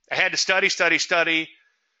 I had to study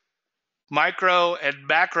micro and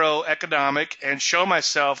macroeconomic and show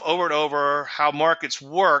myself over and over how markets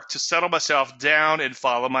work to settle myself down and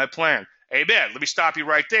follow my plan. Amen. Let me stop you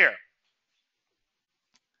right there.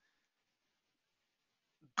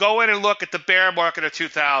 Go in and look at the bear market of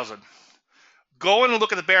 2000. Go in and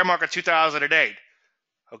look at the bear market of 2008.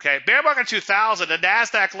 Okay, bear market 2000, the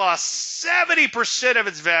NASDAQ lost 70% of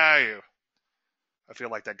its value. I feel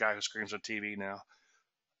like that guy who screams on TV now.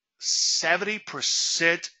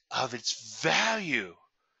 70% of its value.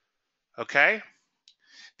 Okay?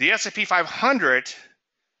 The S&P 500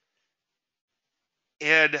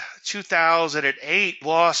 in 2008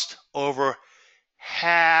 lost over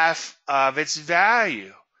half of its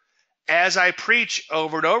value. As I preach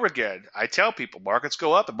over and over again, I tell people markets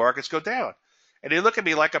go up and markets go down. And they look at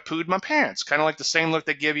me like I pooed my pants, kind of like the same look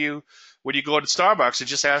they give you when you go to Starbucks and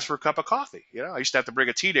just ask for a cup of coffee. I used to have to bring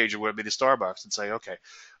a teenager with me to Starbucks and say, okay,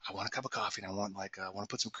 I want a cup of coffee and I want I want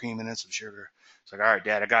to put some cream in it, some sugar. It's like, all right,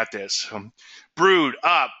 Dad, I got this. Brewed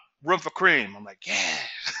up, room for cream. I'm like,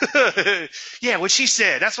 yeah, yeah, what she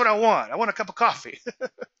said. That's what I want. I want a cup of coffee.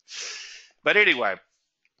 But anyway,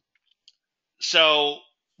 so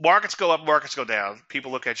markets go up, markets go down.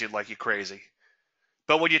 People look at you like you're crazy.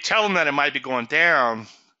 But when you tell them that it might be going down,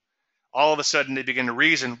 all of a sudden they begin to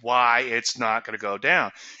reason why it's not going to go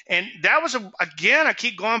down. And that was, again, I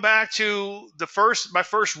keep going back to my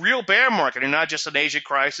first real bear market, and not just an Asian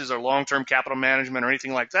crisis or long-term capital management or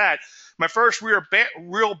anything like that. My first real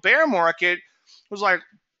bear market was like,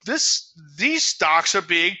 these stocks are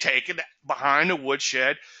being taken behind the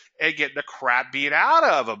woodshed and getting the crap beat out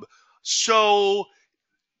of them. So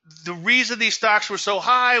the reason these stocks were so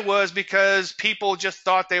high was because people just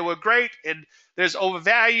thought they were great, and there's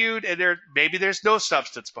overvalued, and maybe there's no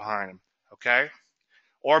substance behind them, okay?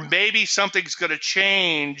 Or maybe something's going to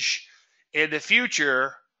change in the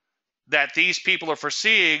future that these people are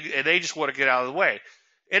foreseeing, and they just want to get out of the way.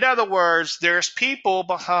 In other words, there's people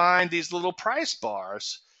behind these little price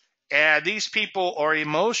bars, and these people are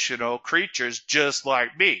emotional creatures just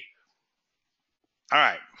like me. All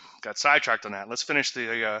right, got sidetracked on that. Let's finish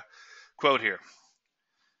the quote here.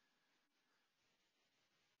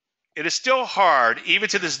 It is still hard, even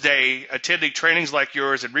to this day, attending trainings like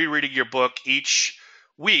yours and rereading your book each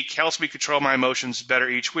week helps me control my emotions better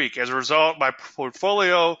each week. As a result, my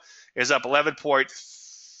portfolio is up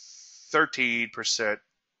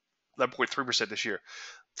 11.3% this year.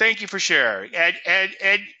 Thank you for sharing.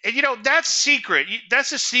 And that's secret.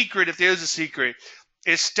 That's a secret, if there's a secret,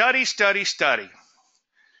 is study, study, study.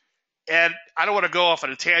 And I don't want to go off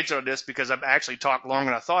on a tangent on this because I've actually talked longer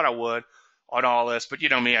than I thought I would on all this. But you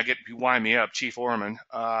know me, you wind me up, Chief Orman.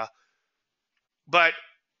 But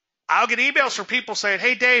I'll get emails from people saying,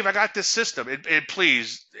 hey, Dave, I got this system. And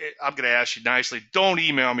please, I'm going to ask you nicely, don't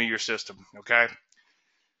email me your system, okay?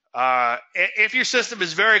 If your system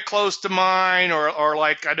is very close to mine, or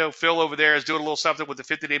like I know Phil over there is doing a little something with the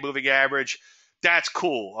 50-day moving average, that's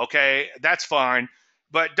cool, okay? That's fine.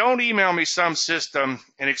 But don't email me some system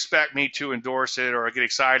and expect me to endorse it or get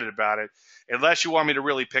excited about it unless you want me to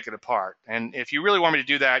really pick it apart. And if you really want me to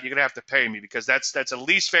do that, you're going to have to pay me, because that's the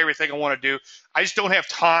least favorite thing I want to do. I just don't have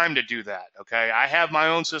time to do that, okay? I have my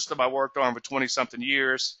own system I worked on for 20-something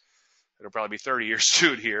years. It'll probably be 30 years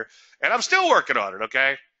soon here. And I'm still working on it,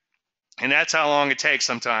 okay? And that's how long it takes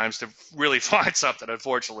sometimes to really find something,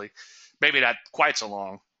 unfortunately. Maybe not quite so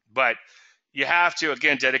long. But you have to,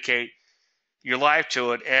 again, dedicate your life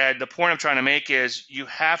to it. And the point I'm trying to make is you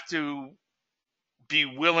have to be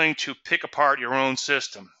willing to pick apart your own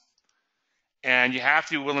system. And you have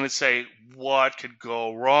to be willing to say, what could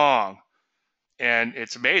go wrong? And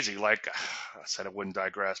it's amazing. Like I said, I wouldn't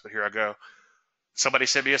digress, but here I go. Somebody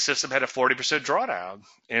sent me a system had a 40% drawdown,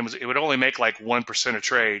 and it would only make like 1% a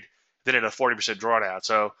trade. Then it had a 40% drawdown.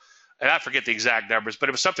 So, and I forget the exact numbers, but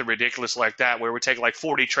it was something ridiculous like that, where it would take like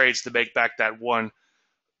 40 trades to make back that one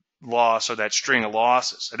loss or that string of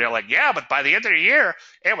losses. And they're like, yeah, but by the end of the year,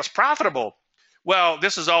 it was profitable. Well,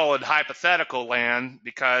 this is all in hypothetical land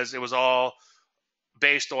because it was all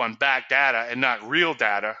based on back data and not real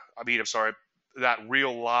data. Not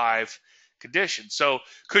real live conditions. So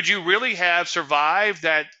could you really have survived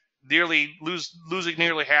that losing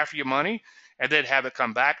nearly half of your money and then have it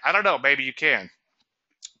come back? I don't know. Maybe you can.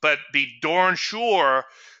 But be darn sure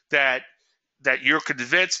that you're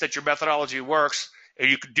convinced that your methodology works. And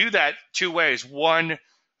you can do that two ways. One,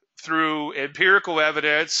 through empirical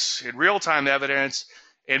evidence and real-time evidence,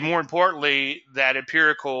 and more importantly, that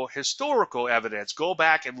empirical historical evidence. Go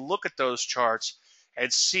back and look at those charts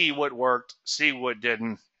and see what worked, see what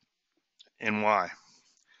didn't, and why.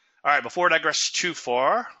 All right, before I digress too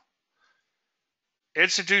far,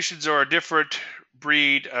 institutions are a different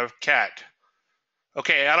breed of cat.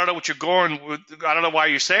 Okay, I don't know what you're going with. I don't know why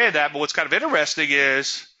you're saying that, but what's kind of interesting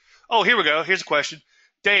is, oh, here we go. Here's a question.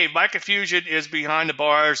 Dave, my confusion is behind the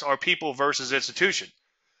bars are people versus institution.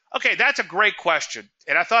 Okay, that's a great question,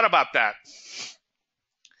 and I thought about that.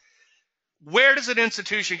 Where does an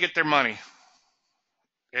institution get their money?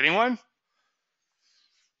 Anyone?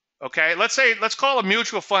 Okay, let's call a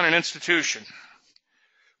mutual fund an institution.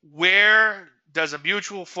 Where does a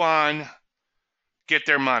mutual fund get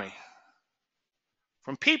their money?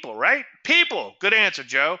 From people, right? People. Good answer,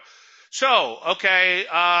 Joe. So, okay,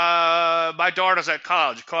 my daughter's at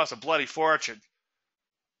college. It costs a bloody fortune.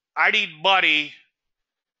 I need money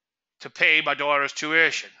to pay my daughter's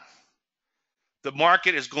tuition. The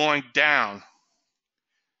market is going down.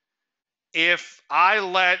 if I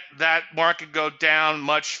let that market go down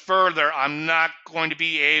much further, I'm not going to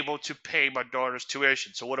be able to pay my daughter's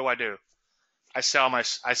tuition. So what do? I sell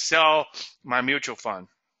my mutual fund.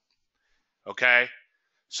 Okay?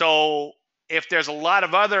 So if there's a lot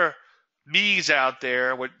of other me's out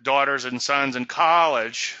there with daughters and sons in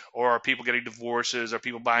college, or people getting divorces, or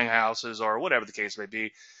people buying houses, or whatever the case may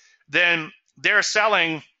be, then their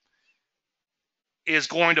selling is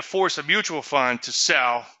going to force a mutual fund to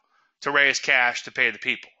sell to raise cash to pay the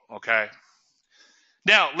people. Okay?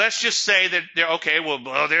 Now, let's just say that,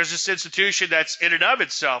 there's this institution that's in and of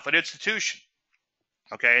itself an institution.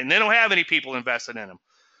 Okay? And they don't have any people invested in them.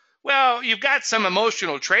 Well, you've got some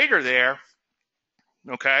emotional trader there.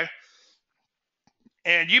 Okay?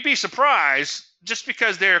 And you'd be surprised, just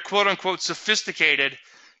because they're quote unquote sophisticated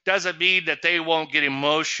doesn't mean that they won't get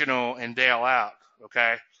emotional and bail out.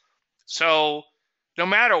 Okay? So no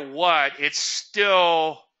matter what, it's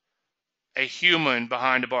still a human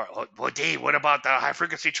behind the bar. Well, Dave, what about the high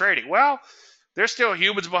frequency trading? Well, there's still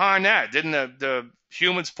humans behind that. Didn't the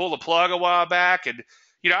humans pull the plug a while back? And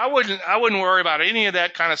I wouldn't worry about any of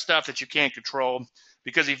that kind of stuff that you can't control,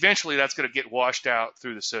 because eventually that's going to get washed out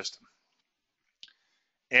through the system.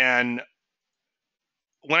 And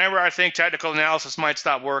whenever I think technical analysis might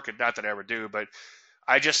stop working, not that I ever do, but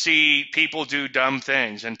I just see people do dumb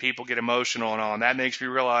things and people get emotional and all, and that makes me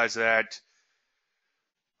realize that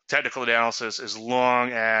technical analysis, as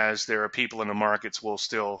long as there are people in the markets, will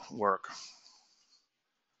still work.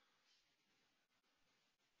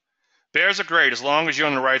 Bears are great as long as you're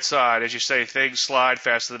on the right side. As you say, things slide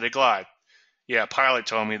faster than they glide. Yeah, Pilot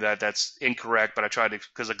told me that that's incorrect, but I tried to,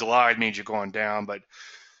 because a glide means you're going down, but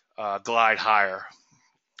glide higher.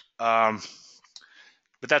 But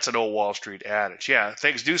that's an old Wall Street adage. Yeah,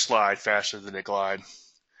 things do slide faster than they glide.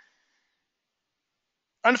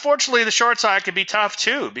 Unfortunately, the short side can be tough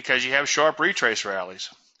too, because you have sharp retrace rallies.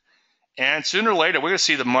 And sooner or later, we're going to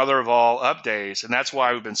see the mother of all up days, and that's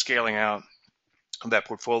why we've been scaling out that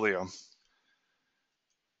portfolio.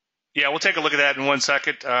 Yeah, we'll take a look at that in 1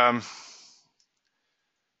 second.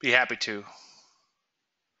 Be happy to.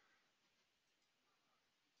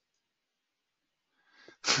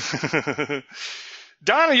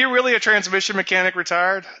 Don, are you really a transmission mechanic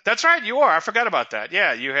retired? That's right, you are. I forgot about that.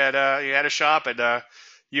 Yeah, you had a shop, and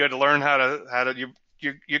you had to learn how to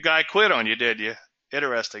your guy quit on you, did you?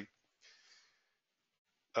 Interesting.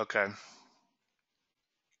 Okay.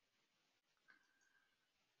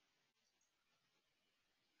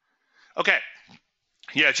 Okay.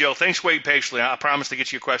 Yeah, Jill, thanks for waiting patiently. I promise to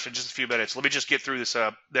get you a question in just a few minutes. Let me just get through this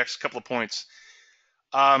next couple of points.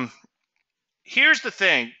 Here's the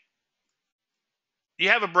thing. You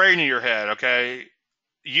have a brain in your head, okay?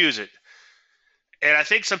 Use it. And I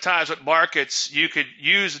think sometimes with markets, you could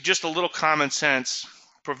use just a little common sense,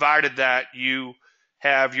 provided that you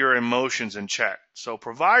have your emotions in check. So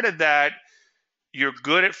provided that you're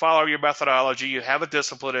good at following your methodology, you have a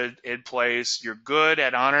discipline in place, you're good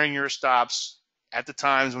at honoring your stops at the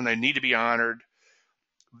times when they need to be honored,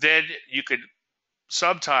 then you could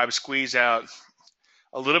sometimes squeeze out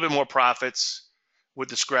a little bit more profits with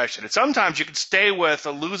discretion. And sometimes you can stay with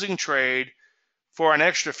a losing trade for an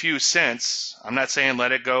extra few cents. I'm not saying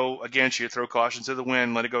let it go against you, throw caution to the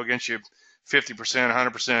wind, let it go against you 50%,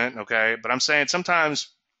 100%, okay? But I'm saying sometimes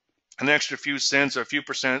an extra few cents or a few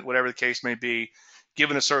percent, whatever the case may be,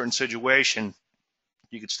 given a certain situation,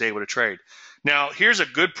 you could stay with a trade. Now, here's a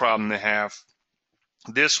good problem to have.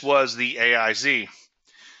 This was the AIZ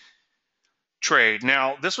trade.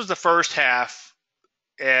 Now, this was the first half,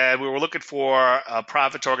 and we were looking for a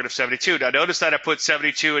profit target of 72. Now, notice that I put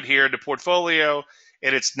 72 in here in the portfolio,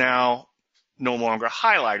 and it's now no longer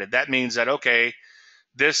highlighted. That means that, okay,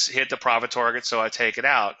 this hit the profit target, so I take it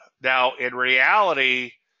out. Now, in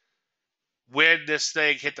reality, when this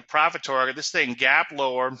thing hit the profit target, this thing gapped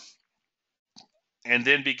lower, and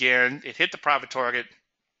then it hit the profit target,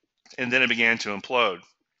 and then it began to implode.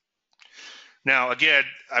 Now, again,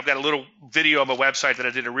 I've got a little video on my website that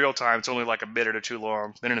I did in real time. It's only like a minute or two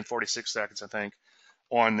long, minute and 46 seconds, I think,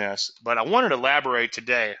 on this. But I wanted to elaborate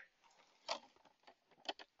today.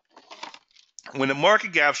 When the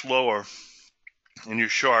market gaps lower in your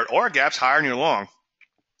short, or gaps higher in your long,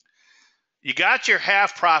 you got your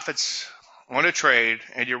half profits on a trade,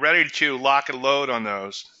 and you're ready to lock and load on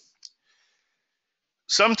those.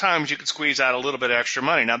 Sometimes you can squeeze out a little bit of extra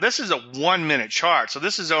money. Now, this is a 1 minute chart, so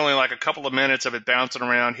this is only like a couple of minutes of it bouncing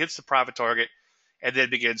around, hits the profit target, and then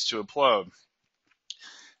begins to implode.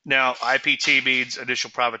 Now, IPT means initial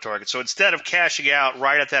profit target. So instead of cashing out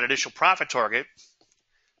right at that initial profit target,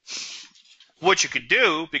 what you could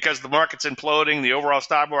do, because the market's imploding, the overall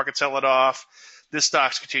stock market's selling off, this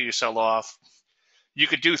stock's continue to sell off, you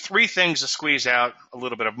could do three things to squeeze out a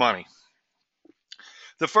little bit of money.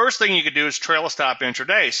 The first thing you could do is trail a stop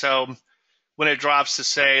intraday. So when it drops to,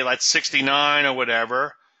 say, like 69 or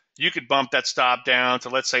whatever, you could bump that stop down to,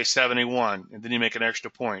 let's say, 71, and then you make an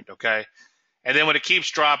extra point, okay? And then when it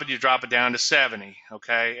keeps dropping, you drop it down to 70,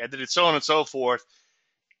 okay? And then it's so on and so forth.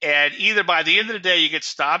 And either by the end of the day, you get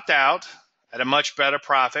stopped out at a much better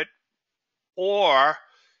profit, or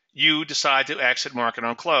you decide to exit market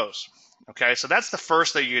on close, okay? So that's the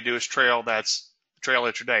first thing you could do is trail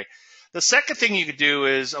intraday. The second thing you could do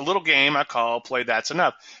is a little game I call Play That's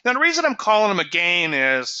Enough. Now, the reason I'm calling them a game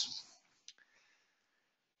is,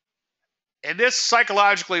 and this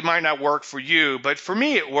psychologically might not work for you, but for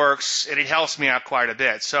me it works, and it helps me out quite a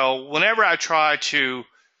bit. So whenever I try to,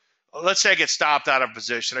 let's say I get stopped out of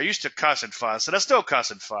position, I used to cuss and fuss, and I still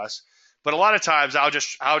cuss and fuss, but a lot of times I'll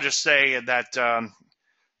just say that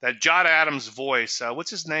that John Adams voice,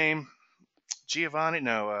 what's his name? Giovanni?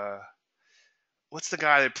 No, what's the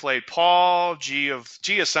guy that played Paul G of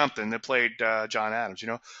something that played John Adams? You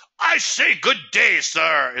know, I say good day,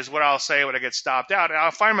 sir, is what I'll say when I get stopped out. And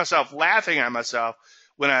I'll find myself laughing at myself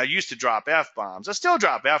when I used to drop F-bombs. I still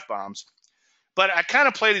drop F-bombs, but I kind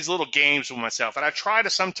of play these little games with myself. And I try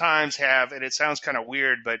to sometimes have, and it sounds kind of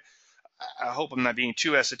weird, but I hope I'm not being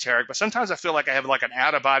too esoteric, but sometimes I feel like I have like an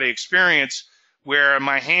out-of-body experience where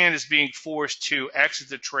my hand is being forced to exit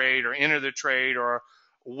the trade or enter the trade or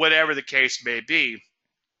whatever the case may be.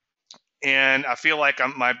 And I feel like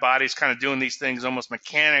my body's kind of doing these things almost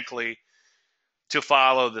mechanically to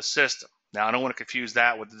follow the system. Now, I don't want to confuse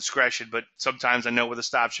that with the discretion, but sometimes I know where the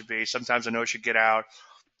stop should be. Sometimes I know I should get out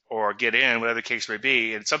or get in, whatever the case may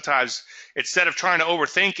be. And sometimes instead of trying to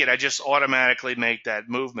overthink it, I just automatically make that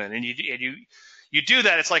movement. And you do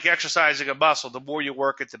that. It's like exercising a muscle. The more you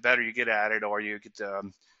work it, the better you get at it, or you get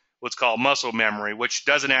what's called muscle memory, which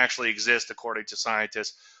doesn't actually exist according to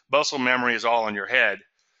scientists. Muscle memory is all in your head.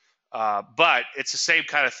 But it's the same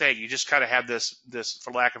kind of thing. You just kind of have this,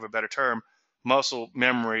 for lack of a better term, muscle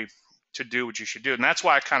memory to do what you should do. And that's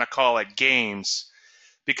why I kind of call it games,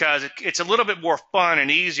 because it's a little bit more fun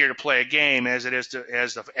and easier to play a game than it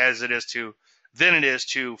is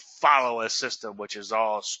to follow a system, which is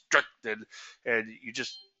all strict, and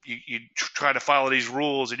you try to follow these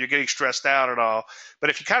rules and you're getting stressed out and all. But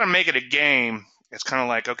if you kind of make it a game, it's kind of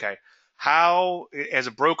like, okay, how, as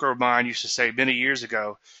a broker of mine used to say many years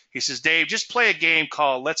ago, he says, Dave, just play a game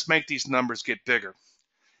called Let's Make These Numbers Get Bigger.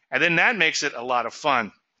 And then that makes it a lot of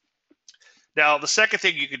fun. Now, the second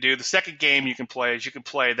thing you can do, the second game you can play is you can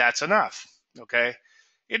play That's Enough, okay?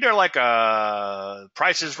 Isn't there like a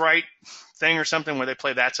Price is Right thing or something where they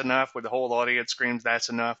play That's Enough, where the whole audience screams That's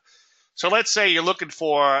Enough? So let's say you're looking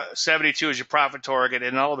for 72 as your profit target,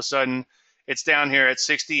 and all of a sudden it's down here at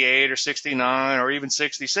 68 or 69 or even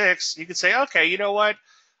 66. You can say, okay, you know what?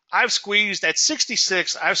 I've squeezed at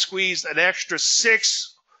 66, I've squeezed an extra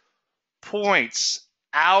 6 points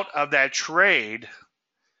out of that trade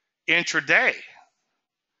intraday.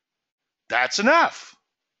 That's enough.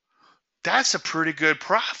 That's a pretty good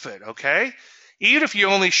profit, okay? Even if you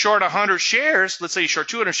only short 100 shares, let's say you short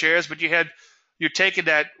 200 shares, but you're taking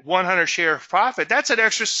that 100 share profit, that's an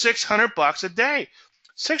extra $600 a day.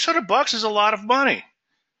 $600 is a lot of money.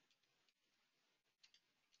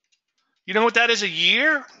 You know what that is a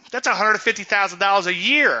year? That's $150,000 a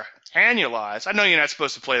year annualized. I know you're not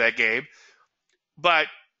supposed to play that game, but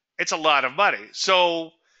it's a lot of money.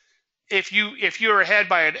 So if you're ahead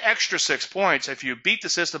by an extra 6 points, if you beat the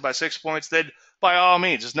system by 6 points, then by all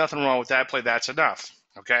means, there's nothing wrong with that. Play That's Enough,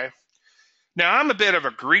 okay? Now, I'm a bit of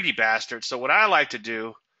a greedy bastard, so what I like to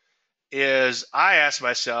do is I ask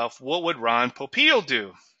myself, what would Ron Popeil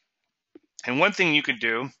do? And one thing you could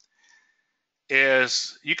do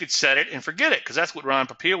is you could set it and forget it, because that's what Ron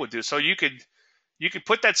Popeil would do. So you could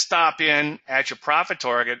put that stop in at your profit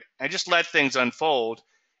target and just let things unfold.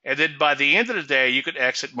 And then by the end of the day, you could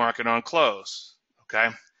exit market on close, okay?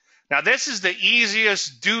 Now, this is the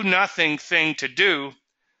easiest do-nothing thing to do.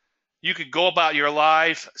 You could go about your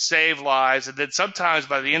life, save lives, and then sometimes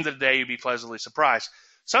by the end of the day, you'd be pleasantly surprised.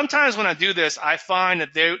 Sometimes when I do this, I find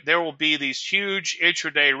that there will be these huge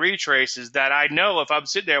intraday retraces that I know if I'm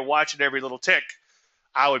sitting there watching every little tick,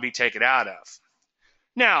 I would be taken out of.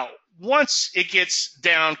 Now, once it gets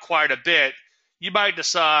down quite a bit, you might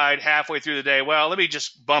decide halfway through the day, well, let me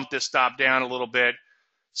just bump this stop down a little bit,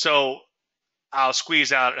 so I'll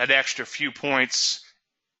squeeze out an extra few points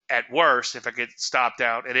at worst if I get stopped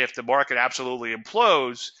out. And if the market absolutely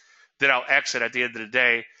implodes, then I'll exit at the end of the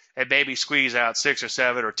day and maybe squeeze out 6 or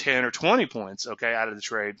 7 or 10 or 20 points, okay, out of the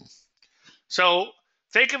trade. So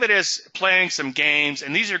think of it as playing some games,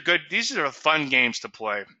 and these are good. These are fun games to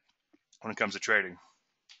play when it comes to trading.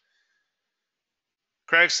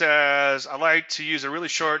 Craig says, I like to use a really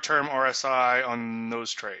short-term RSI on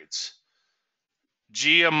those trades.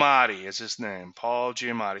 Giamatti is his name. Paul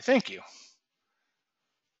Giamatti. Thank you.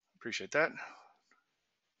 Appreciate that.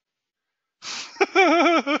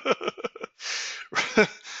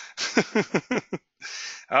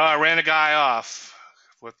 I ran a guy off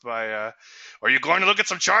with my, are you going to look at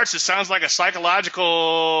some charts? It sounds like a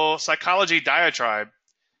psychology diatribe.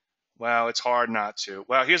 Well, it's hard not to.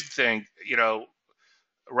 Well, here's the thing.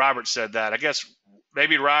 Robert said that. I guess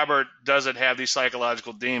maybe Robert doesn't have these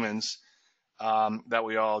psychological demons that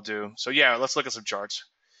we all do. So, yeah, let's look at some charts.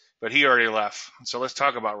 But he already left. So let's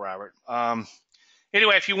talk about Robert.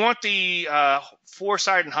 Anyway, if you want the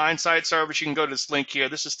foresight and hindsight service, you can go to this link here.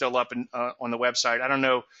 This is still up on the website. I don't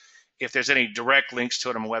know if there's any direct links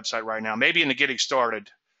to it on the website right now. Maybe in the getting started,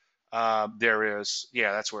 there is.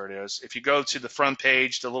 Yeah, that's where it is. If you go to the front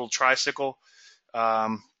page, the little tricycle,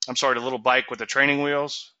 the little bike with the training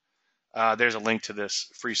wheels, there's a link to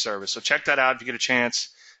this free service. So check that out if you get a chance.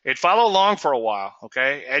 And follow along for a while,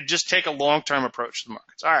 okay? And just take a long-term approach to the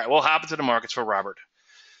markets. All right, we'll hop into the markets for Robert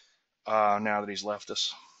now that he's left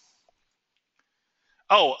us.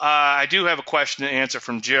 Oh, I do have a question to answer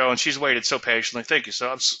from Jill, and she's waited so patiently. Thank you.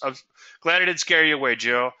 So I'm glad I didn't scare you away,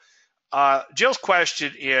 Jill. Jill's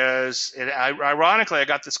question is, and ironically, I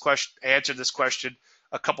got this question, answered this question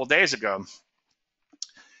a couple days ago.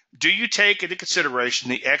 Do you take into consideration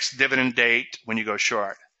the ex-dividend date when you go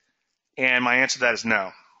short? And my answer to that is no.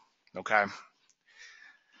 Okay.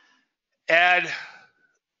 And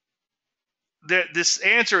this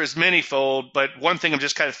answer is manyfold, but one thing I'm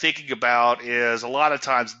just kind of thinking about is a lot of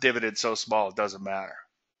times dividend's so small it doesn't matter.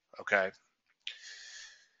 Okay.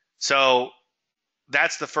 So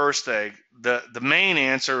that's the first thing. The main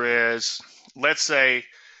answer is, let's say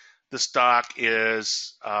the stock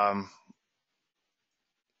is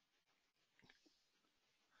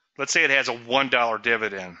let's say it has a $1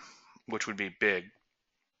 dividend, which would be big,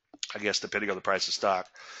 I guess, depending on the price of stock.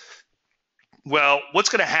 Well, what's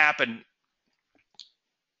going to happen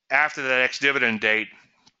after the next dividend date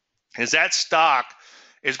is that stock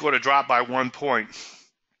is going to drop by 1 point.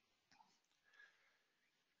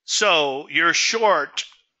 So your short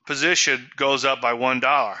position goes up by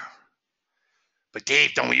 $1. But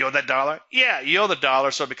Dave, don't we owe that dollar? Yeah, you owe the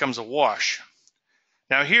dollar, so it becomes a wash.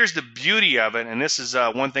 Now, here's the beauty of it, and this is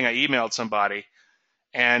one thing I emailed somebody,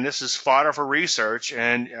 and this is fodder for research.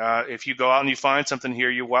 And if you go out and you find something here,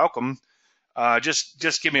 you're welcome.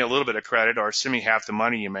 Just give me a little bit of credit or send me half the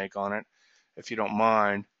money you make on it, if you don't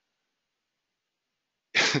mind.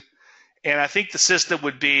 And I think the system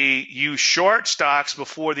would be you short stocks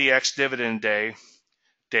before the ex-dividend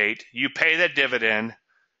date. You pay that dividend,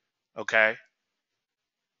 okay,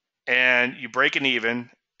 and you break it even.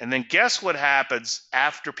 And then guess what happens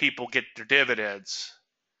after people get their dividends?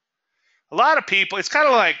 A lot of people, it's kind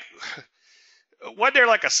of like, wasn't there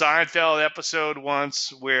like a Seinfeld episode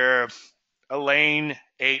once where Elaine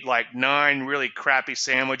ate like 9 really crappy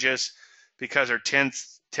sandwiches because her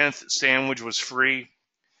 10th sandwich was free?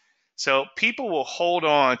 So people will hold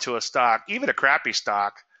on to a stock, even a crappy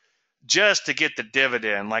stock, just to get the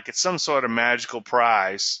dividend, like it's some sort of magical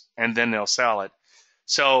prize, and then they'll sell it.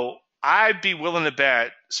 So I'd be willing to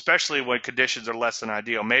bet, especially when conditions are less than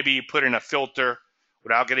ideal, maybe you put in a filter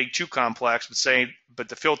without getting too complex, but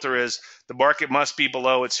the filter is the market must be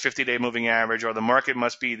below its 50-day moving average, or the market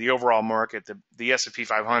must be, the overall market, the S&P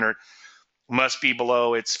 500 must be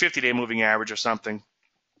below its 50-day moving average or something.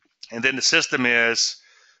 And then the system is,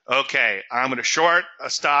 okay, I'm going to short a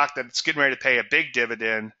stock that's getting ready to pay a big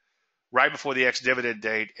dividend right before the ex-dividend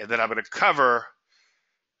date, and then I'm going to cover,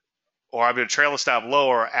 or I'm going to trail the stop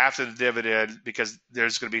lower after the dividend because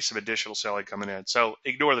there's going to be some additional selling coming in. So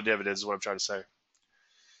ignore the dividends is what I'm trying to say.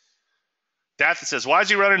 Daphne says, why is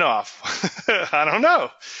he running off? I don't know.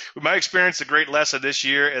 We might experience a great lesson this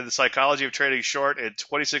year in the psychology of trading short in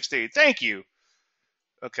 2016. Thank you.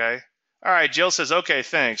 Okay. All right. Jill says, okay,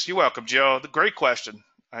 thanks. You're welcome, Jill. Great question.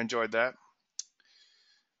 I enjoyed that.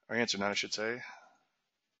 Or answer, not I should say.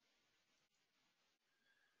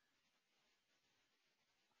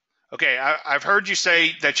 Okay, I've heard you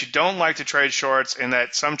say that you don't like to trade shorts and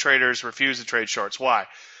that some traders refuse to trade shorts. Why?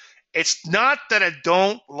 It's not that I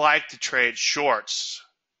don't like to trade shorts,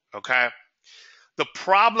 okay? The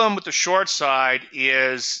problem with the short side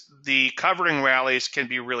is the covering rallies can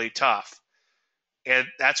be really tough. And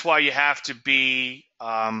that's why you have to be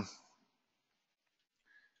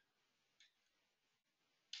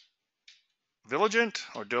vigilant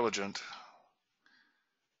or diligent.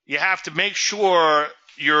 you have to make sure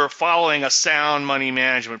you're following a sound money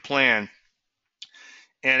management plan.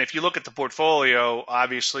 And if you look at the portfolio,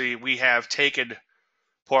 obviously we have taken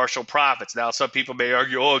partial profits. Now, some people may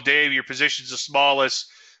argue, oh, Dave, your position's the smallest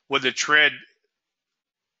when the trend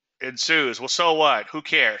ensues. Well, so what? Who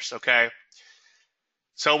cares, okay?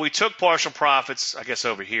 So we took partial profits, I guess,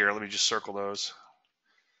 over here. Let me just circle those.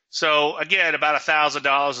 So, again, about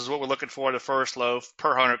 $1,000 is what we're looking for the first loaf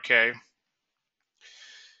per 100K.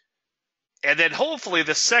 And then hopefully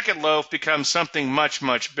the second loaf becomes something much,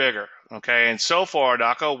 much bigger, okay? And so far,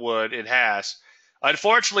 knock on wood, it has.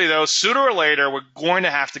 Unfortunately, though, sooner or later, we're going to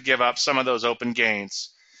have to give up some of those open gains.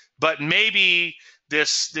 But maybe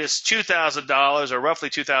this $2,000 or roughly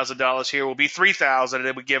 $2,000 here will be $3,000, and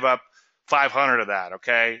then we give up 500 of that,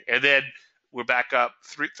 okay? And then we're back up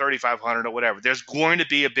 3,500 or whatever. There's going to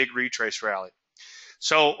be a big retrace rally.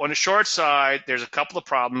 So on the short side, there's a couple of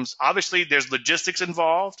problems. Obviously, there's logistics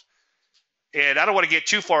involved. And I don't want to get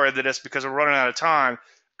too far into this because we're running out of time,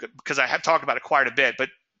 because I have talked about it quite a bit. But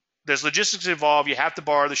there's logistics involved. You have to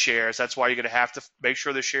borrow the shares. That's why you're going to have to make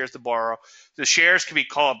sure the shares to borrow. The shares can be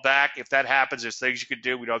called back. If that happens, there's things you could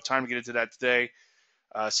do. We don't have time to get into that today.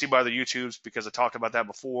 See my other YouTubes because I talked about that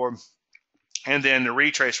before. And then the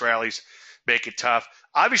retrace rallies make it tough.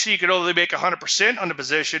 Obviously, you can only make 100% on the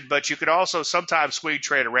position, but you could also sometimes swing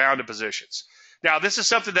trade around the positions. Now, this is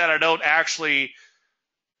something that I don't actually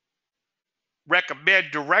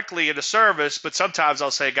recommend directly in the service, but sometimes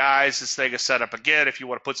I'll say, guys, this thing is set up again if you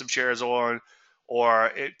want to put some shares on,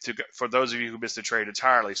 or for those of you who missed the trade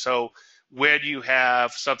entirely. So when you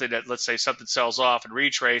have something that, let's say something sells off and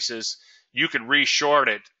retraces, you can re-short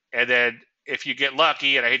it, and then if you get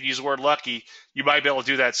lucky, and I hate to use the word lucky, you might be able to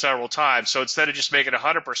do that several times. So instead of just making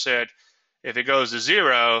 100%, if it goes to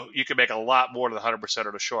zero, you can make a lot more than 100%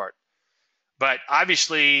 on the short. But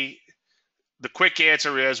obviously, the quick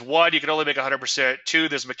answer is, 1, you can only make 100%. 2,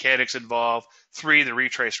 there's mechanics involved. 3, the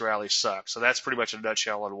retrace rallies suck. So that's pretty much a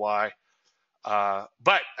nutshell on why.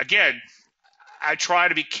 But again, I try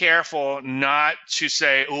to be careful not to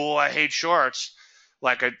say, oh, I hate shorts,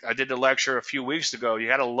 like I did the lecture a few weeks ago. You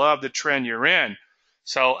got to love the trend you're in.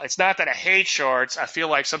 So it's not that I hate shorts. I feel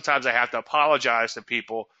like sometimes I have to apologize to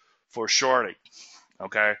people for shorting,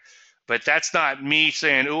 okay? But that's not me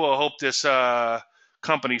saying, oh, I hope this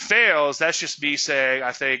company fails. That's just me saying,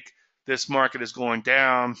 I think this market is going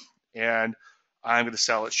down and I'm going to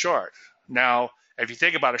sell it short. Now, if you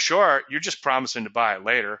think about a short, you're just promising to buy it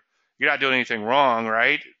later. You're not doing anything wrong,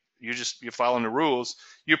 right? You're following the rules.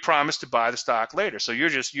 You promise to buy the stock later. So you're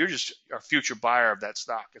just a future buyer of that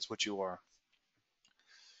stock. Is what you are.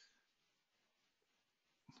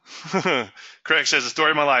 Craig says, the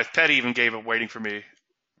story of my life. Petty even gave it waiting for me.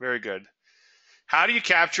 Very good. How do you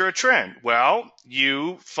capture a trend? Well,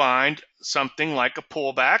 you find something like a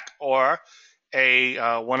pullback or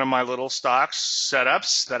one of my little stocks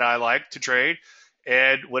setups that I like to trade,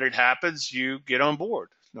 and when it happens, you get on board.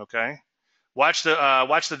 Okay, watch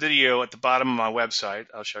the video at the bottom of my website.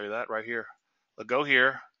 I'll show you that right here. Go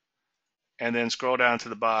here, and then scroll down to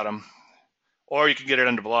the bottom, or you can get it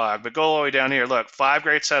on the blog. But go all the way down here. Look, 5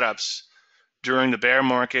 great setups during the bear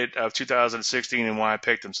market of 2016 and why I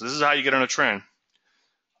picked them. So this is how you get on a trend.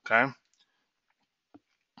 Okay.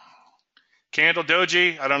 Candle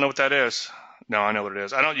doji, I don't know what that is. No, I know what it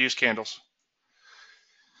is. I don't use candles.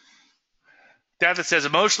 David says,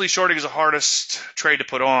 emotionally shorting is the hardest trade to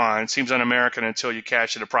put on. It seems un-American until you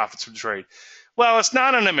cash in the profits from the trade. Well, it's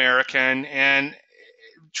not un-American, and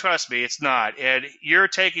trust me, it's not. And you're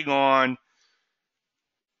taking on,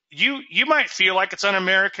 you might feel like it's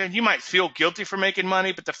un-American. You might feel guilty for making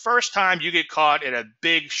money, but the first time you get caught in a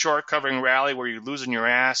big short covering rally where you're losing your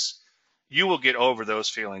ass, you will get over those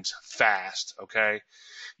feelings fast, okay?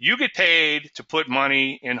 You get paid to put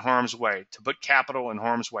money in harm's way, to put capital in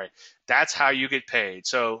harm's way. That's how you get paid.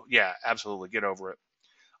 So, yeah, absolutely, get over it.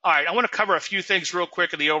 All right, I want to cover a few things real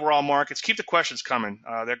quick in the overall markets. Keep the questions coming.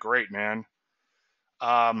 They're great, man.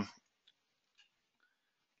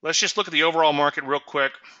 Let's just look at the overall market real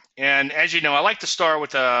quick. And as you know, I like to start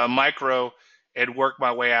with a micro and work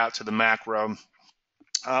my way out to the macro.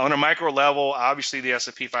 On a micro level, obviously the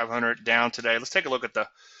S&P 500 down today. Let's take a look at the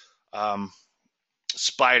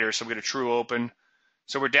spider. So we get a true open.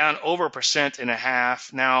 So we're down over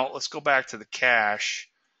 1.5%. Now let's go back to the cash.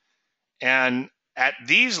 And at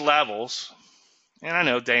these levels, and I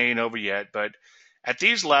know they ain't over yet, but at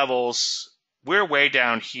these levels, we're way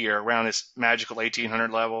down here around this magical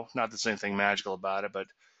 1800 level. Not that there's anything magical about it, but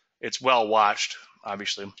it's well watched,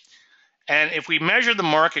 obviously. And if we measure the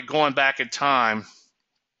market going back in time,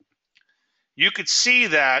 you could see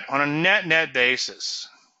that on a net basis,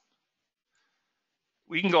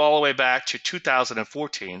 we can go all the way back to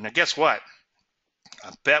 2014. Now, guess what?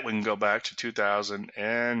 I bet we can go back to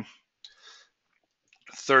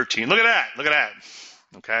 2013. Look at that. Look at that.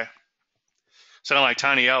 Okay. Sounding like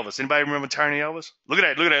Tiny Elvis. Anybody remember Tiny Elvis? Look at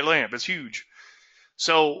that. Look at that lamp. It's huge.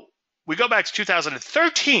 So we go back to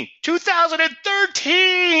 2013.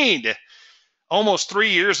 2013! Almost 3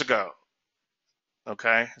 years ago.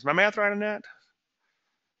 Okay. Is my math right on that?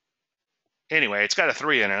 Anyway, it's got a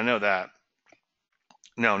 3 in it. I know that.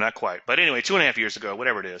 No, not quite. But anyway, 2.5 years ago,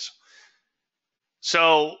 whatever it is.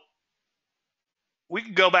 So we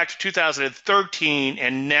can go back to 2013,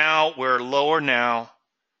 and now we're lower now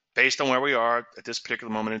based on where we are at this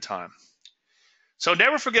particular moment in time. So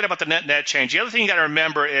never forget about the net change. The other thing you got to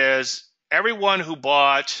remember is everyone who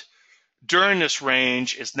bought during this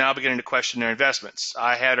range is now beginning to question their investments.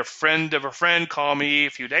 I had a friend of a friend call me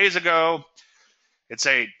a few days ago and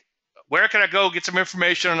say, where can I go get some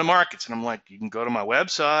information on the markets? And I'm like, you can go to my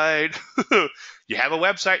website. You have a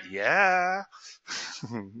website? Yeah.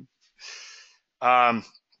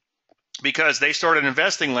 Because they started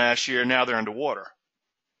investing last year, now they're underwater.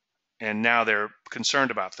 And now they're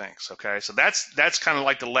concerned about things, okay? So that's kind of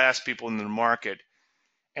like the last people in the market.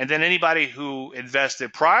 And then anybody who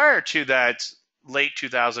invested prior to that late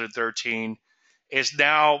 2013 is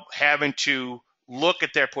now having to look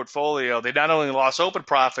at their portfolio. They not only lost open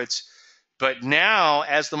profits, but now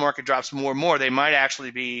as the market drops more and more, they might actually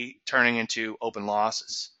be turning into open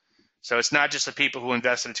losses. So it's not just the people who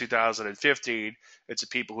invested in 2015, it's the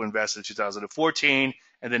people who invested in 2014,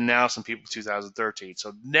 and then now some people in 2013.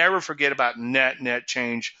 So never forget about net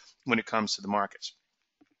change when it comes to the markets.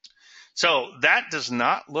 So that does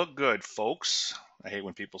not look good, folks. I hate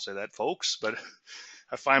when people say that, folks, but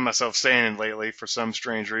I find myself saying it lately for some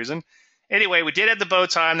strange reason. Anyway, we did have the bow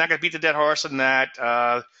tie. I'm not going to beat the dead horse on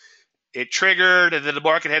that. It triggered, and then the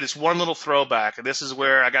market had this one little throwback. And this is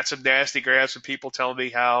where I got some nasty grabs from people telling me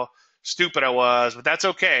how stupid I was, but that's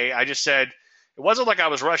okay. I just said it wasn't like I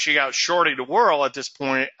was rushing out shorting the world at this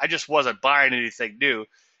point. I just wasn't buying anything new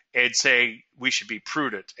and saying we should be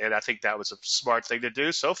prudent. And I think that was a smart thing to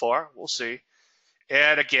do so far. We'll see.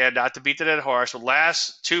 And again, not to beat the dead horse, the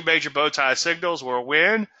last two major bow tie signals were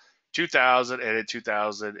when? 2000 and in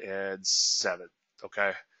 2007.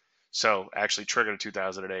 Okay. So actually triggered in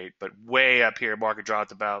 2008, but way up here, market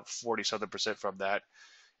dropped about 40-something% from that.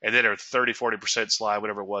 And then a 30-40% slide,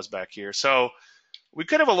 whatever it was back here. So we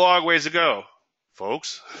could have a long ways to go,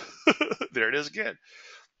 folks. There it is again.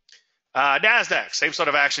 NASDAQ, same sort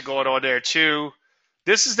of action going on there too.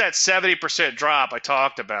 This is that 70% drop I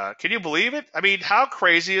talked about. Can you believe it? I mean, how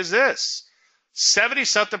crazy is this?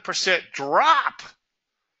 70-something% drop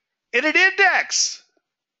in an index.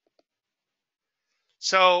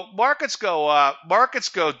 So markets go up, markets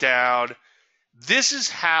go down. This is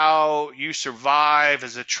how you survive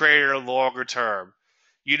as a trader longer term.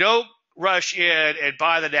 You don't rush in and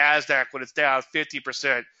buy the NASDAQ when it's down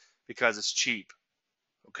 50% because it's cheap,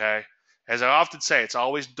 okay? As I often say, it's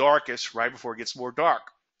always darkest right before it gets more dark.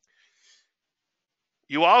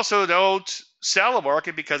 You also don't sell a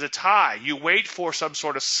market because it's high. You wait for some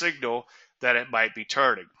sort of signal that it might be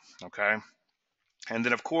turning, okay? And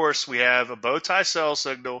then, of course, we have a bow tie sell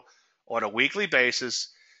signal on a weekly basis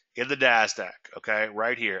in the NASDAQ, okay,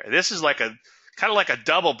 right here. And this is like a kind of like a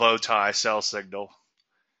double bow tie sell signal.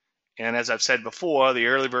 And as I've said before, the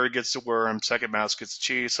early bird gets the worm, second mouse gets the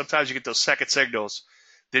cheese. Sometimes you get those second signals,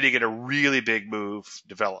 then you get a really big move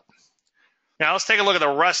develop. Now let's take a look at the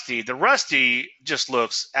Rusty. The Rusty just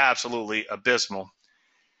looks absolutely abysmal.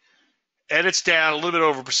 And it's down a little bit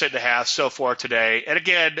over 1.5% so far today. And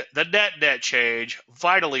again, the net change,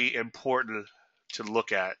 vitally important to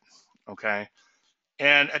look at, okay?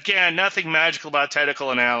 And again, nothing magical about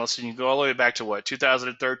technical analysis. You can go all the way back to what,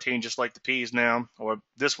 2013, just like the P's now, or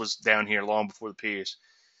this was down here long before the P's.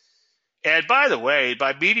 And by the way,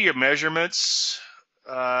 by media measurements,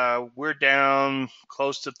 we're down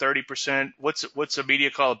close to 30%. What's the media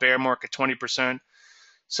call a bear market? 20%.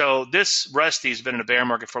 So this Rusty's been in a bear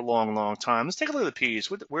market for a long, long time. Let's take a look at the P's.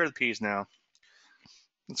 Where are the P's now?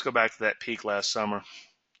 Let's go back to that peak last summer.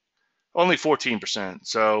 Only 14%.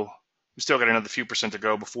 So we still got another few percent to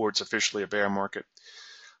go before it's officially a bear market.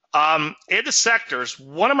 In the sectors,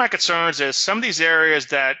 one of my concerns is some of these areas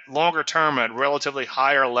that longer term at relatively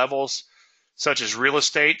higher levels, such as real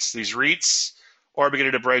estates, these REITs, are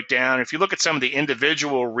beginning to break down. If you look at some of the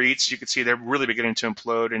individual REITs, you can see they're really beginning to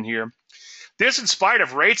implode in here. This in spite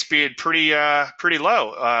of rates being pretty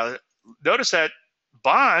low. Notice that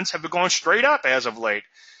bonds have been going straight up as of late.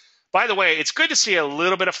 By the way, it's good to see a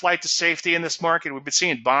little bit of flight to safety in this market. We've been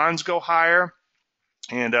seeing bonds go higher,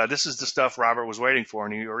 and this is the stuff Robert was waiting for,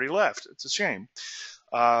 and he already left. It's a shame.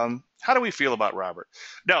 How do we feel about Robert?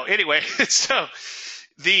 No, anyway, so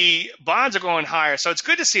the bonds are going higher. So it's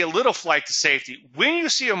good to see a little flight to safety. When you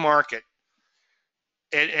see a market,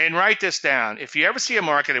 and write this down, if you ever see a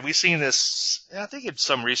market, and we've seen this, I think in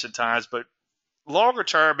some recent times, but longer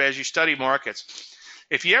term as you study markets,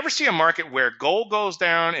 if you ever see a market where gold goes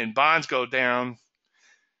down and bonds go down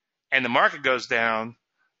and the market goes down,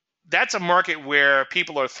 that's a market where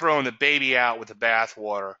people are throwing the baby out with the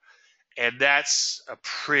bathwater. And that's a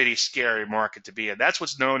pretty scary market to be in. That's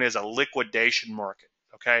what's known as a liquidation market,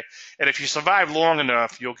 okay? And if you survive long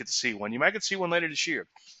enough, you'll get to see one. You might get to see one later this year.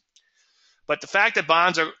 But the fact that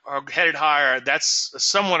bonds are headed higher, that's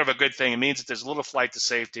somewhat of a good thing. It means that there's a little flight to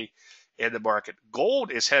safety in the market.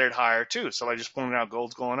 Gold is headed higher too. So I just pointed out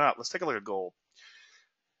gold's going up. Let's take a look at gold.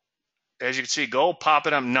 As you can see, gold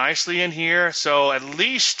popping up nicely in here. So at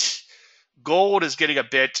least gold is getting a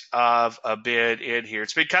bit of a bid in here.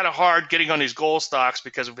 It's been kind of hard getting on these gold stocks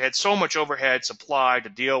because we've had so much overhead supply to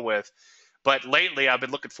deal with. But lately I've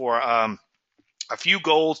been looking for a few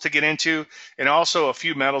golds to get into and also a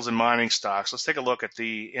few metals and mining stocks. Let's take a look at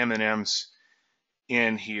the M&Ms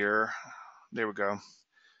in here. There we go.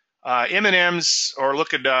 M&Ms are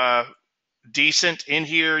looking decent in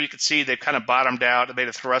here. You can see they've kind of bottomed out. They made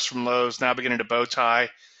a thrust from lows, now beginning to bow tie.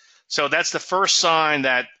 So that's the first sign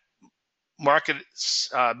that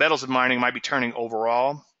markets, metals and mining might be turning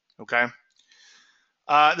overall, okay?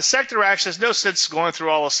 The sector action, there's no sense going through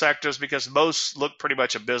all the sectors because most look pretty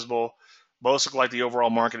much abysmal. Most look like the overall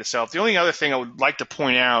market itself. The only other thing I would like to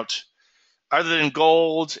point out, other than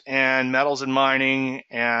gold and metals and mining,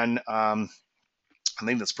 and I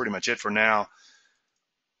think that's pretty much it for now,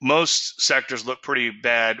 most sectors look pretty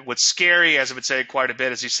bad. What's scary, as I would say quite a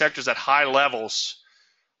bit, is these sectors at high levels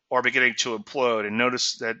are beginning to implode. And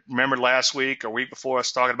notice that, remember last week or week before, I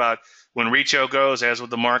was talking about when retail goes, as with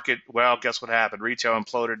the market, well, guess what happened? Retail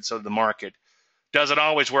imploded, and so did the market. Doesn't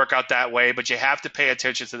always work out that way, but you have to pay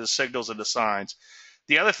attention to the signals and the signs.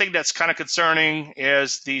 The other thing that's kind of concerning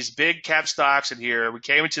is these big cap stocks in here. We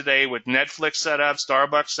came in today with Netflix set up,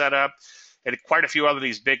 Starbucks set up, and quite a few other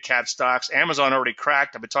these big cap stocks. Amazon already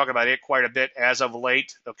cracked. I've been talking about it quite a bit as of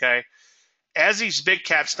late, okay? As these big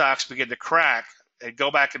cap stocks begin to crack, and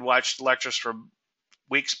go back and watch the lectures from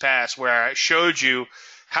weeks past where I showed you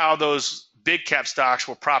how those big cap stocks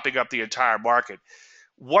were propping up the entire market.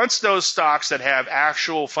 Once those stocks that have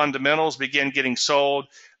actual fundamentals begin getting sold,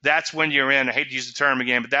 that's when you're in, I hate to use the term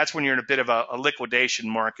again, but that's when you're in a bit of a liquidation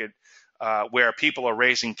market where people are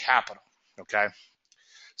raising capital, okay?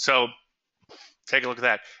 So take a look at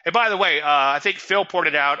that. And by the way, I think Phil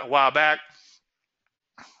pointed out a while back,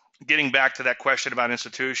 getting back to that question about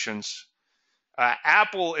institutions,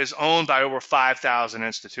 Apple is owned by over 5,000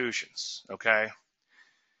 institutions, okay?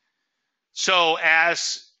 So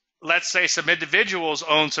as, let's say, some individuals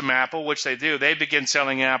own some Apple, which they do, they begin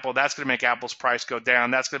selling Apple, that's going to make Apple's price go down.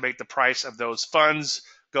 That's going to make the price of those funds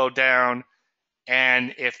go down.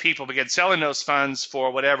 And if people begin selling those funds for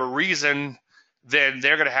whatever reason, then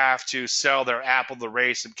they're going to have to sell their Apple to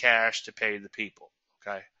raise some cash to pay the people,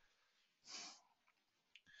 okay?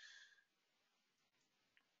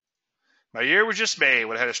 My year was just made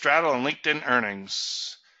when I had a straddle on LinkedIn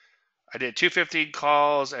earnings. I did 215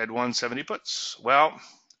 calls and 170 puts. Well,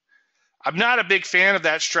 I'm not a big fan of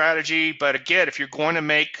that strategy, but again, if you're going to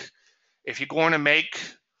make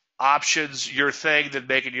options your thing, then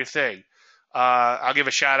make it your thing. I'll give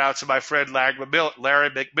a shout out to my friend Larry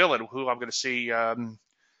McMillan, who I'm going to see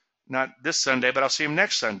not this Sunday, but I'll see him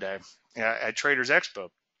next Sunday at Traders Expo.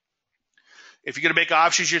 If you're going to make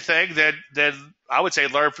options your thing, then I would say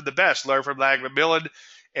learn from the best. Learn from Larry McMillan.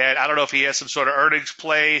 And I don't know if he has some sort of earnings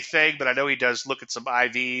play thing, but I know he does look at some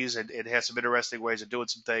IVs and has some interesting ways of doing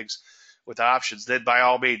some things with options. Then by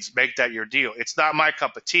all means, make that your deal. It's not my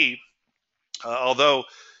cup of tea, although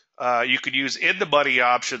you could use in-the-money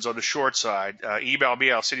options on the short side. Email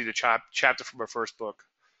me. I'll send you the chapter from my first book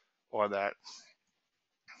on that.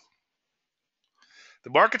 The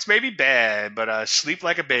markets may be bad, but I sleep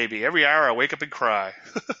like a baby. Every hour I wake up and cry.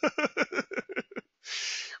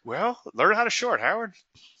 Well, learn how to short, Howard.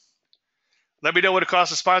 Let me know what it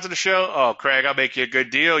costs to sponsor the show. Oh, Craig, I'll make you a good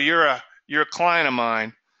deal. You're a client of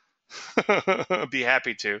mine. I'd be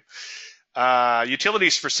happy to.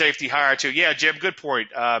 Utilities for safety higher too. Yeah, Jim, good point.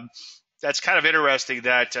 That's kind of interesting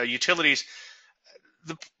that utilities.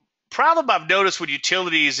 The problem I've noticed with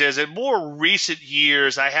utilities is in more recent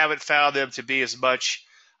years, I haven't found them to be as much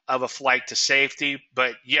of a flight to safety.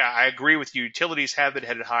 But yeah, I agree with you. Utilities have been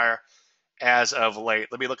headed higher. as of late.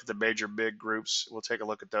 Let me look at the major big groups. We'll take a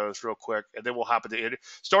look at those real quick, and then we'll hop into it.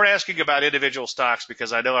 Start asking about individual stocks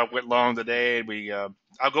because I know I went long today. And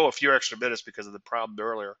I'll go a few extra minutes because of the problem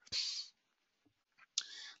earlier.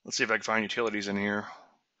 Let's see if I can find utilities in here.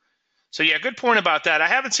 So yeah, good point about that. I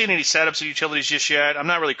haven't seen any setups of utilities just yet. I'm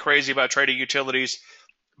not really crazy about trading utilities,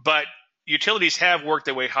 but utilities have worked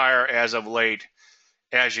their way higher as of late,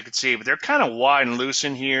 as you can see. But they're kind of wide and loose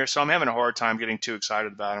in here, so I'm having a hard time getting too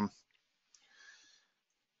excited about them.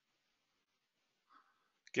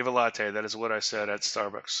 Give a latte. That is what I said at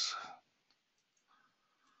Starbucks.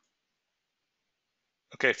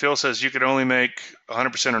 Okay, Phil says you could only make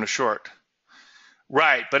 100% on a short.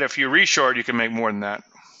 Right, but if you reshort, you can make more than that.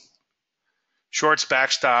 Shorts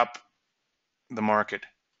backstop the market.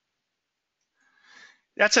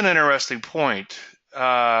 That's an interesting point.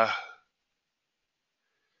 That's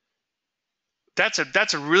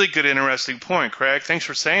a really good, interesting point, Craig. Thanks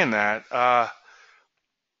for saying that.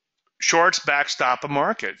 Shorts backstop a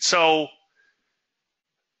market. So,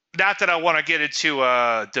 not that I want to get into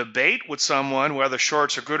a debate with someone whether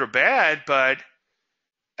shorts are good or bad, but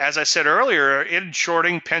as I said earlier, in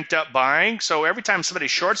shorting, pent-up buying. So every time somebody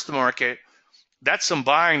shorts the market, that's some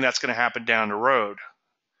buying that's going to happen down the road.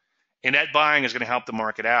 And that buying is going to help the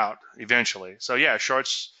market out eventually. So yeah,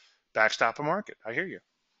 shorts backstop a market. I hear you.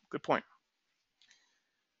 Good point.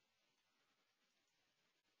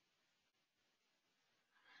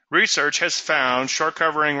 Research has found short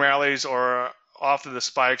covering rallies are often the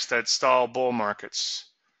spikes that start bull markets.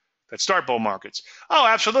 Oh,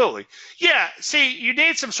 absolutely. Yeah, see, you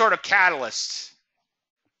need some sort of catalyst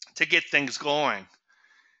to get things going.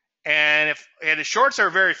 And the shorts are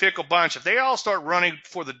a very fickle bunch. If they all start running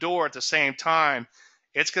for the door at the same time,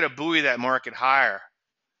 it's going to buoy that market higher.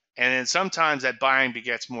 And then sometimes that buying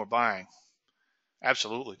begets more buying.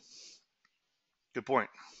 Absolutely. Good point.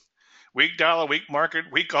 Weak dollar, weak market,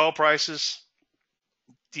 weak oil prices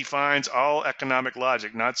defines all economic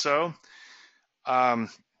logic. Not so?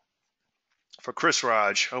 For Chris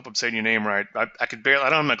Raj, I hope I'm saying your name right. I could barely. I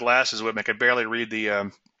don't have my glasses with me. I could barely read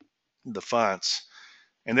the fonts,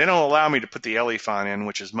 and they don't allow me to put the LE font in,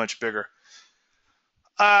 which is much bigger.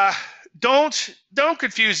 Don't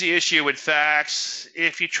confuse the issue with facts.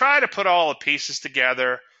 If you try to put all the pieces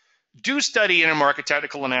together, do study intermarket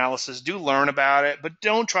technical analysis. Do learn about it, but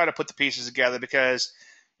don't try to put the pieces together because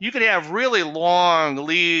you could have really long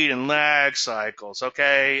lead and lag cycles.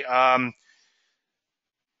 Okay.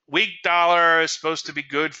 Weak dollar is supposed to be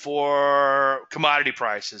good for commodity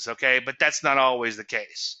prices, okay? But that's not always the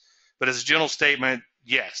case. But as a general statement,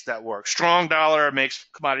 yes, that works. Strong dollar makes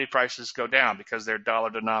commodity prices go down because they're dollar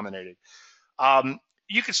denominated.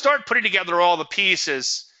 You can start putting together all the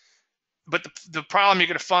pieces, but the problem you're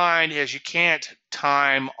going to find is you can't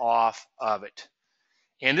time off of it.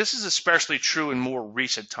 And this is especially true in more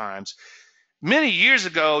recent times. Many years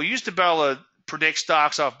ago, you used to be able to predict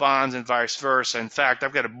stocks off bonds and vice versa. In fact, I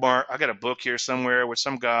got a book here somewhere where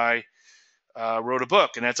some guy wrote a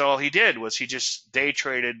book, and that's all he did was he just day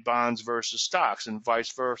traded bonds versus stocks and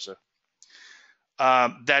vice versa.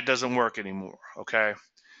 That doesn't work anymore. Okay.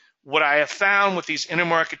 What I have found with these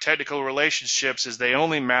intermarket technical relationships is they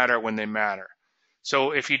only matter when they matter.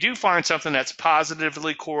 So if you do find something that's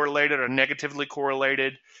positively correlated or negatively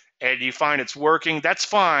correlated, and you find it's working, that's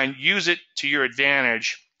fine. Use it to your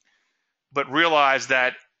advantage. But realize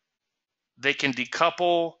that they can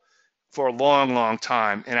decouple for a long, long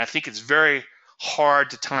time. And I think it's very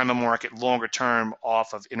hard to time a market longer term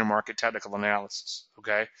off of intermarket technical analysis,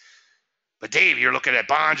 okay? But Dave, you're looking at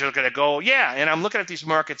bonds, you're looking at gold. Yeah, and I'm looking at these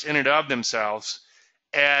markets in and of themselves.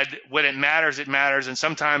 And when it matters, it matters. And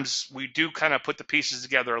sometimes we do kind of put the pieces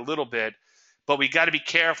together a little bit. But we got to be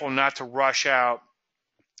careful not to rush out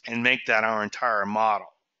and make that our entire model,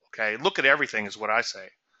 okay? Look at everything is what I say.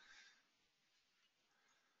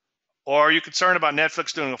 Or are you concerned about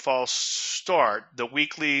Netflix doing a false start? The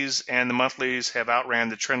weeklies and the monthlies have outran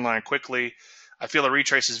the trend line quickly. I feel a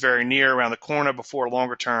retrace is very near around the corner before a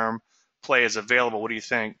longer term play is available. What do you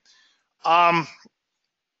think? Well,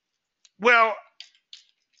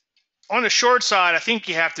 on the short side, I think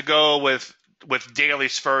you have to go with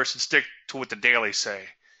dailies first and stick to what the dailies say.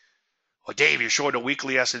 Well, Dave, you're short a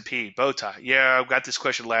weekly S&P bow tie. Yeah, I got this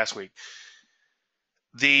question last week.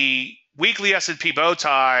 The weekly S&P bow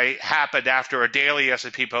tie happened after a daily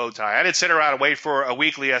S&P bow tie. I didn't sit around and wait for a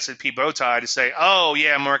weekly S&P bow tie to say, oh,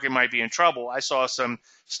 yeah, market might be in trouble. I saw some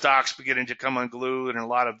stocks beginning to come unglued and a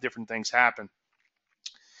lot of different things happen.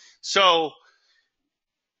 So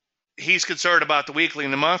he's concerned about the weekly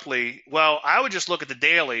and the monthly. Well, I would just look at the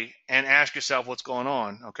daily and ask yourself what's going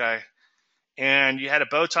on, okay? And you had a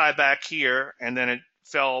bow tie back here, and then it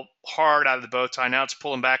fell hard out of the bow tie. Now it's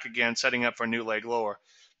pulling back again, setting up for a new leg lower.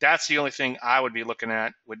 That's the only thing I would be looking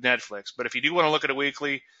at with Netflix. But if you do want to look at a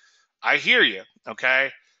weekly, I hear you,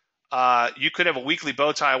 okay? You could have a weekly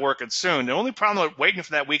bow tie working soon. The only problem with waiting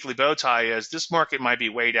for that weekly bow tie is this market might be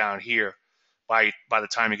way down here by the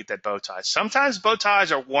time you get that bow tie. Sometimes bow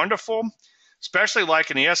ties are wonderful, especially like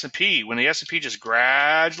in the S&P. When the S&P just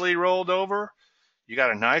gradually rolled over, you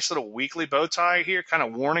got a nice little weekly bow tie here kind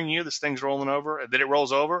of warning you this thing's rolling over, and then it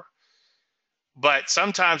rolls over. But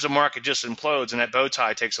sometimes the market just implodes, and that bow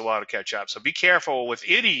tie takes a while to catch up. So be careful with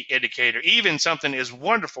any indicator, even something as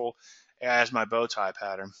wonderful as my bow tie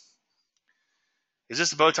pattern. Is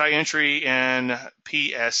this the bow tie entry in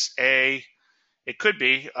PSA? It could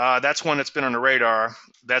be. That's one that's been on the radar.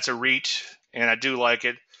 That's a REIT, and I do like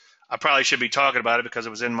it. I probably should be talking about it because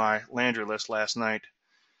it was in my Landry list last night.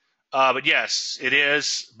 But yes, it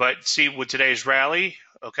is. But see, with today's rally,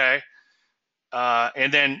 okay,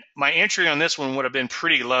 and then my entry on this one would have been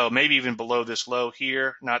pretty low, maybe even below this low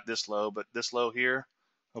here. Not this low, but this low here.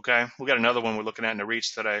 Okay, we got another one we're looking at in the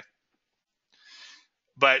REITs today.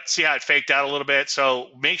 But see how it faked out a little bit? So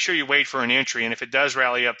make sure you wait for an entry, and if it does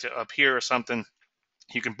rally up to up here or something,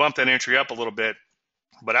 you can bump that entry up a little bit.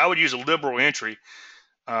 But I would use a liberal entry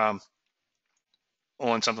on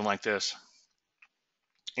something like this.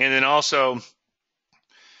 And then also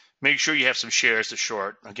make sure you have some shares to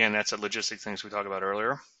short. Again, that's a logistic things we talked about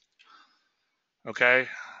earlier. Okay.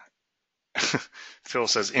 Phil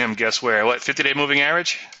says, guess where? What, 50-day moving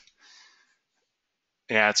average?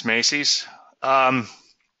 Yeah, it's Macy's.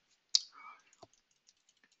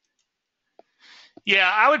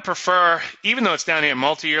 Yeah, I would prefer, even though it's down here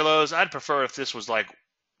multi-year lows, I'd prefer if this was like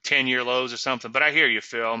 10-year lows or something. But I hear you,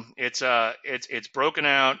 Phil. It's broken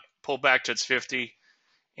out, pulled back to its 50,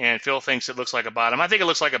 and Phil thinks it looks like a bottom. I think it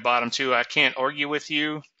looks like a bottom too. I can't argue with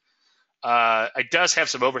you. It does have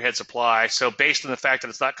some overhead supply, so based on the fact that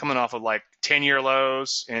it's not coming off of like 10-year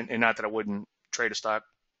lows, and not that I wouldn't trade a stock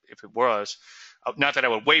if it was, not that I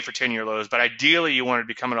would wait for 10-year lows, but ideally you want it to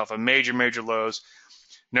be coming off of major lows.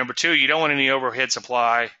 Number two, you don't want any overhead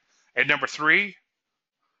supply. And number three,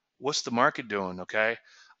 what's the market doing, okay?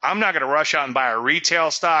 I'm not going to rush out and buy a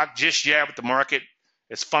retail stock just yet with the market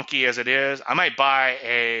as funky as it is. I might buy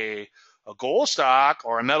a gold stock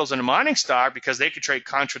or a metals and mining stock because they could trade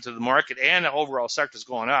contra to the market and the overall sector is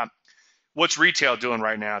going up. What's retail doing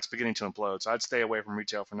right now? It's beginning to implode, so I'd stay away from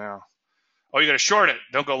retail for now. Oh, you got to short it.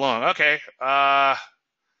 Don't go long. Okay. Yeah,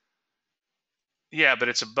 but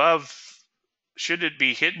it's above. Should it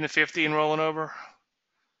be hitting the 50 and rolling over?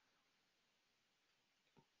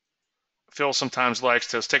 Phil sometimes likes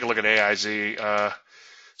to, let's take a look at AIZ.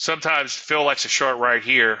 Sometimes Phil likes to short right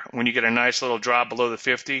here when you get a nice little drop below the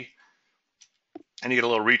 50 and you get a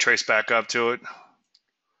little retrace back up to it.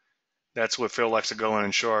 That's what Phil likes to go in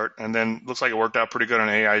and short. And then looks like it worked out pretty good on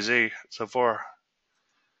AIZ so far.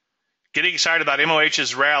 Getting excited about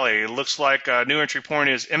MOH's rally. It looks like a new entry point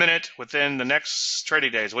is imminent within the next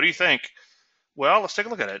trading days. What do you think? Well, let's take a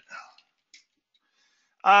look at it.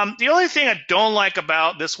 The only thing I don't like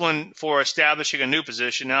about this one for establishing a new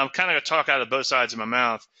position, now I'm kind of going to talk out of both sides of my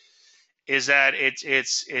mouth, is that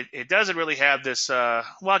it doesn't really have this. Well,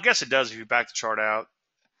 I guess it does if you back the chart out.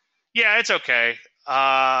 Yeah, it's okay.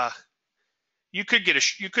 You could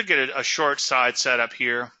get a short side set up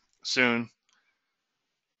here soon,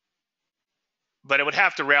 but it would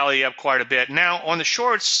have to rally up quite a bit. Now on the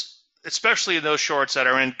shorts, especially those shorts that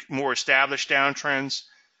are in more established downtrends,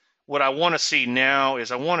 what I want to see now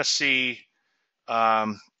is I want to see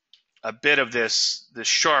a bit of this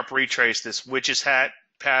sharp retrace, this witch's hat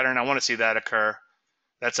pattern. I want to see that occur.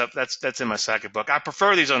 That's up. That's in my second book. I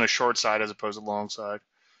prefer these on the short side as opposed to long side.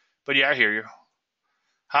 But yeah, I hear you.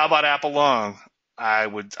 How about Apple long? I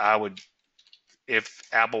would if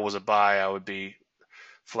Apple was a buy, I would be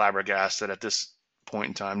flabbergasted at this point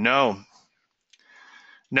in time. No.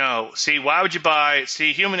 See, why would you buy?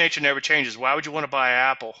 See, human nature never changes. Why would you want to buy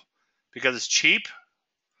Apple? Because it's cheap?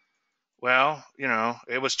 Well,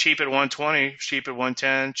 it was cheap at 120, cheap at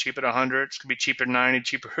 110, cheap at 100. It's going to be cheaper at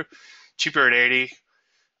 90, cheaper at 80.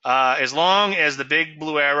 As long as the big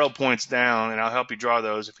blue arrow points down, and I'll help you draw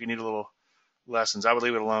those if you need a little lessons, I would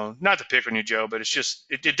leave it alone. Not to pick on you, Joe, but it's just,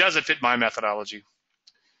 it doesn't fit my methodology.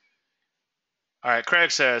 All right,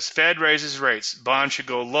 Craig says, Fed raises rates. Bonds should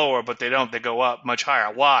go lower, but they don't. They go up much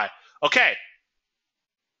higher. Why? Okay.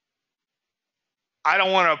 I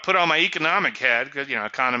don't want to put on my economic head because,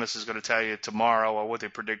 economists is going to tell you tomorrow or what they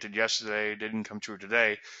predicted yesterday didn't come true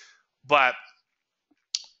today. But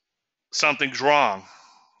something's wrong,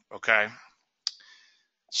 okay?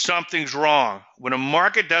 Something's wrong. When a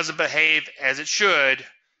market doesn't behave as it should,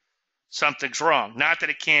 something's wrong. Not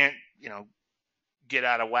that it can't, get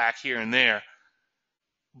out of whack here and there.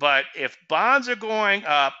 But if bonds are going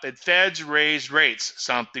up and Feds raise rates,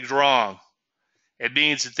 something's wrong. It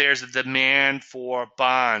means that there's a demand for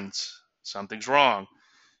bonds. Something's wrong.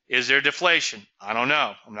 Is there deflation? I don't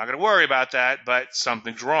know. I'm not going to worry about that, but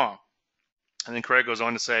something's wrong. And then Craig goes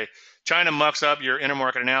on to say, China mucks up your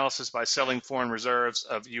intermarket analysis by selling foreign reserves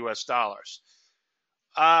of U.S. dollars.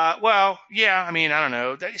 Well, yeah, I don't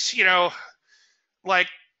know. That's, like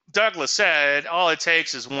Douglas said, all it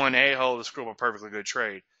takes is one a-hole to screw up a perfectly good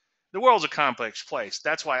trade. The world's a complex place.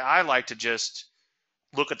 That's why I like to just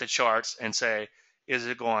look at the charts and say, is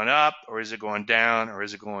it going up, or is it going down, or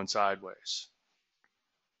is it going sideways?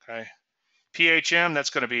 Okay. PHM, that's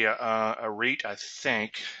going to be a REIT, I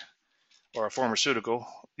think, or a pharmaceutical.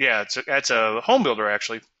 Yeah, that's a home builder,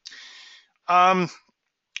 actually. I'm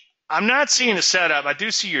not seeing a setup. I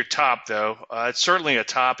do see your top, though. It's certainly a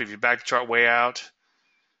top if you back the chart way out.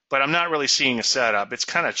 But I'm not really seeing a setup. It's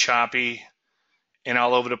kind of choppy and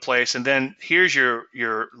all over the place. And then here's your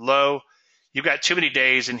low. You've got too many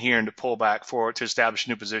days in here and to pull back for it to establish a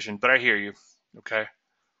new position. But I hear you. Okay.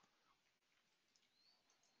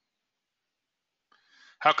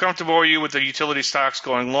 How comfortable are you with the utility stocks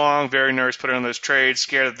going long? Very nervous putting on those trades,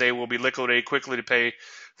 scared that they will be liquidated quickly to pay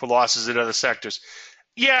for losses in other sectors.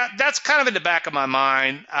 Yeah, that's kind of in the back of my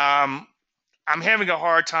mind. I'm having a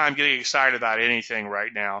hard time getting excited about anything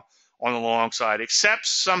right now on the long side, except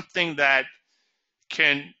something that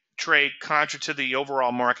can trade contra to the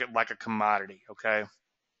overall market like a commodity, okay?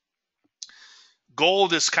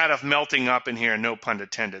 Gold is kind of melting up in here, no pun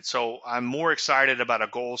intended. So I'm more excited about a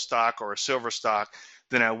gold stock or a silver stock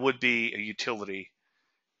than I would be a utility.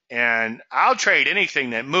 And I'll trade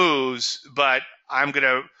anything that moves, but I'm going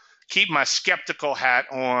to keep my skeptical hat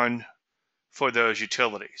on for those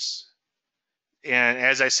utilities. And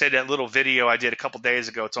as I said, that little video I did a couple days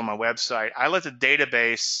ago, it's on my website. I let the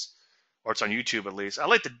database, or it's on YouTube at least, I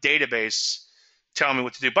let the database tell me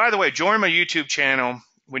what to do. By the way, join my YouTube channel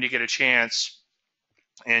when you get a chance,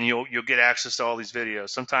 and you'll get access to all these videos.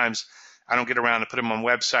 Sometimes I don't get around to put them on my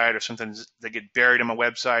website, or sometimes they get buried on my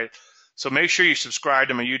website. So make sure you subscribe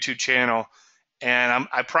to my YouTube channel. And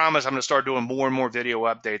I promise I'm going to start doing more and more video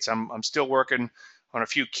updates. I'm still working on a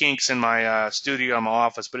few kinks in my studio in my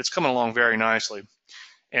office, but it's coming along very nicely.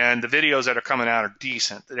 And the videos that are coming out are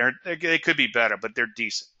decent. They could be better, but they're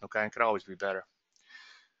decent. Okay, it could always be better.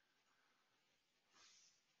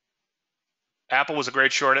 Apple was a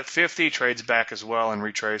great short at 50, trades back as well and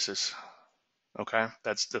retraces. Okay,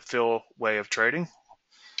 that's the Phil way of trading.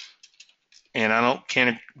 And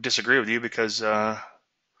can't disagree with you because I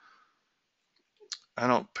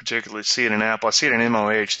don't particularly see it in Apple. I see it in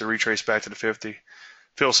MOH, the retrace back to the 50.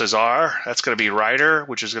 Phil says R. That's going to be Ryder,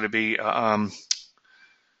 which is going to be a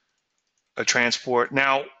transport.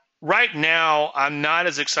 Now, right now, I'm not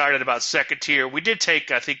as excited about second tier. We did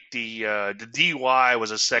take, I think, the DY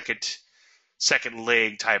was a second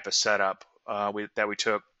leg type of setup that we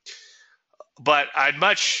took. But I'd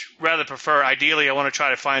much rather prefer, ideally, I want to try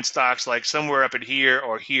to find stocks like somewhere up in here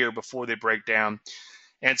or here before they break down.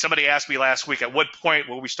 And somebody asked me last week, at what point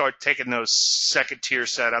will we start taking those second tier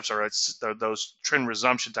setups or those trend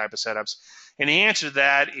resumption type of setups? And the answer to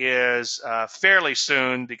that is fairly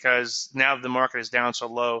soon, because now that the market is down so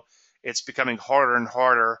low, it's becoming harder and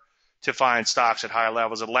harder to find stocks at higher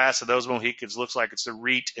levels. The last of those Mohicans looks like it's the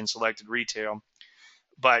REIT and selected retail.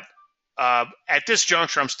 But at this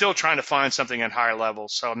juncture, I'm still trying to find something at higher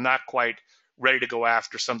levels, so I'm not quite ready to go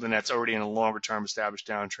after something that's already in a longer-term established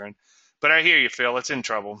downtrend. But I hear you, Phil. It's in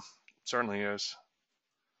trouble. It certainly is.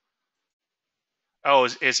 Oh,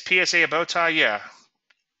 is PSA a bow tie? Yeah.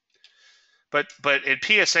 But in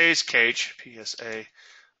PSA's case, PSA,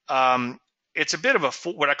 it's a bit of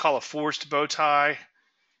what I call a forced bow tie.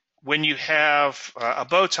 When you have a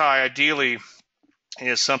bow tie, ideally,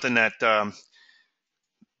 is something that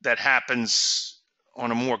that happens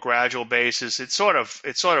on a more gradual basis. It sort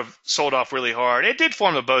of sold off really hard. It did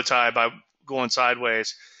form a bow tie by going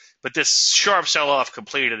sideways, but this sharp sell-off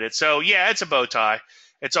completed it. So yeah, it's a bow tie.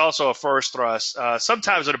 It's also a first thrust.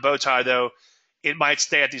 Sometimes with a bow tie, though, it might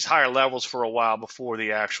stay at these higher levels for a while before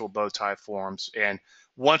the actual bow tie forms. And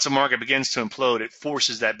once a market begins to implode, it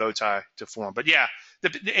forces that bow tie to form. But yeah,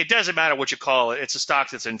 it doesn't matter what you call it. It's a stock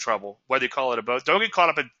that's in trouble. Whether you call it a bow, don't get caught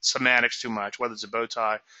up in semantics too much, whether it's a bow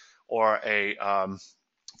tie or a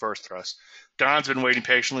first thrust. Don's been waiting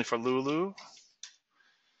patiently for Lulu.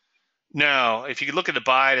 No, if you look at the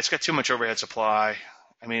buy, it's got too much overhead supply.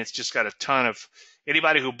 I mean, it's just got a ton of –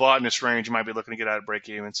 anybody who bought in this range might be looking to get out of break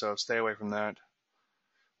even, so stay away from that.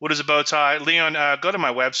 What is a bow tie? Leon, go to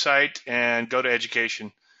my website and go to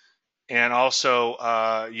education, and also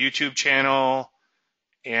YouTube channel,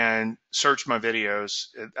 and search my videos.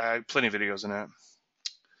 I have plenty of videos in that.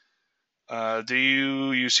 Do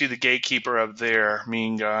you see the gatekeeper up there,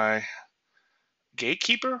 mean guy?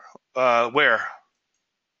 Gatekeeper? Where?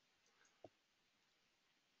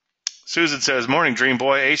 Susan says, morning, Dream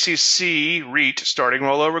Boy. ACC REIT starting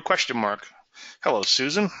rollover, question mark. Hello,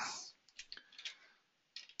 Susan.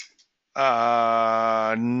 No,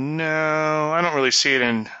 I don't really see it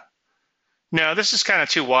in. No, this is kind of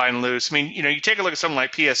too wide and loose. I mean, you take a look at something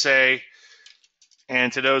like PSA,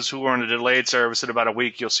 and to those who are on a delayed service in about a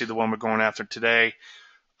week, you'll see the one we're going after today.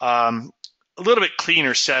 A little bit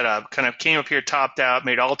cleaner setup. Kind of came up here, topped out,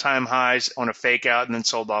 made all-time highs on a fake out, and then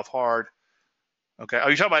sold off hard. Okay. Oh,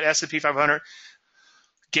 you talking about S&P 500?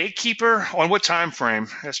 Gatekeeper on what time frame?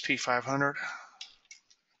 SP 500.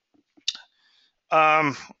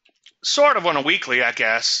 Sort of on a weekly, I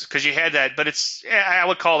guess, because you had that, but I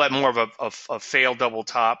would call that more of a failed double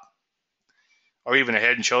top, or even a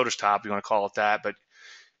head and shoulders top, you want to call it that. But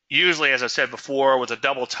usually, as I said before, with a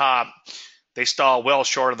double top, they stall well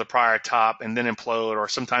short of the prior top and then implode, or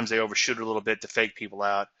sometimes they overshoot it a little bit to fake people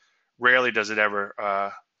out. Rarely does it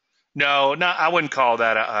ever. No, I wouldn't call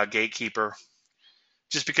that a gatekeeper,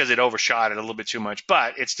 just because it overshot it a little bit too much.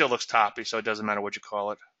 But it still looks toppy, so it doesn't matter what you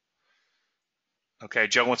call it. Okay,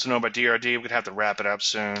 Joe wants to know about DRD. We're going to have to wrap it up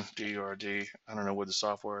soon. DRD. I don't know what the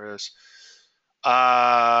software is.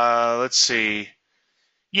 Let's see.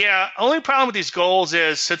 Yeah, only problem with these goals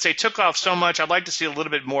is since they took off so much, I'd like to see a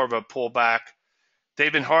little bit more of a pullback.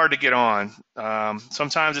 They've been hard to get on.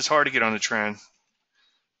 Sometimes it's hard to get on the trend.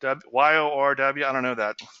 YORW, I don't know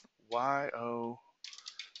that. YORW,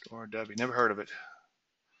 never heard of it.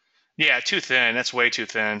 Yeah, too thin. That's way too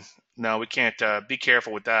thin. No, we can't. Be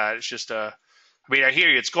careful with that. It's just, I mean, I hear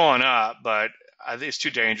you. It's going up, but I think it's too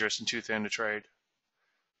dangerous and too thin to trade.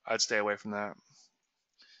 I'd stay away from that.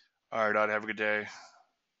 All right, I'd have a good day.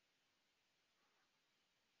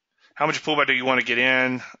 How much pullback do you want to get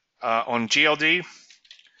in on GLD?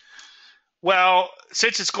 Well,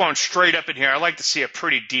 since it's going straight up in here, I'd like to see a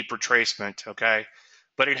pretty deep retracement, okay?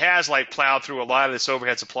 But it has like plowed through a lot of this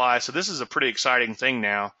overhead supply, so this is a pretty exciting thing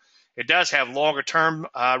now. It does have longer term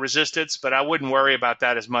resistance, but I wouldn't worry about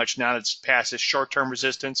that as much now that it's past this short term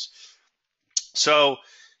resistance. So,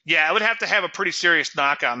 yeah, I would have to have a pretty serious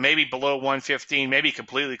knockout, maybe below 115, maybe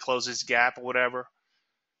completely close this gap or whatever.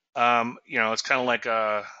 It's kind of like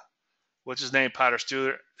what's his name, Potter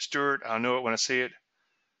Stewart. I'll know it when I see it.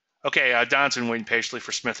 Okay, Don's been waiting patiently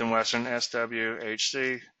for Smith & Wesson,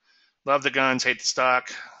 SWHC. Love the guns, hate the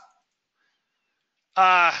stock.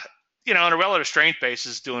 On a relative strength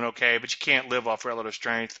basis, doing okay, but you can't live off relative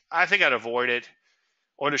strength. I think I'd avoid it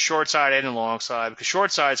on the short side and the long side, because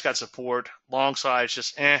short side's got support. Long side's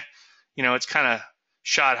just it's kind of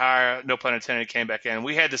shot higher, no pun intended, came back in.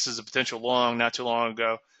 We had this as a potential long not too long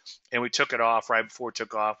ago, and we took it off right before it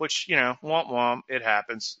took off, which, womp womp, it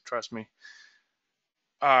happens, trust me.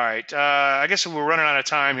 All right, I guess we're running out of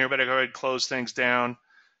time here, but I go ahead and close things down.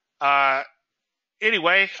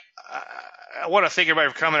 Anyway, I want to thank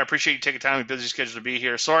everybody for coming. I appreciate you taking time in your busy schedule to be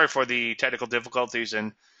here. Sorry for the technical difficulties,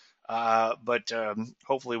 but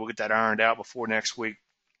hopefully we'll get that ironed out before next week.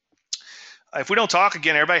 If we don't talk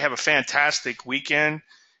again, everybody have a fantastic weekend.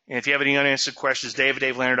 And if you have any unanswered questions,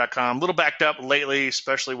 Landry.com. A little backed up lately,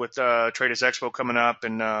 especially with Traders Expo coming up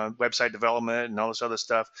and website development and all this other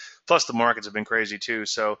stuff. Plus, the markets have been crazy too.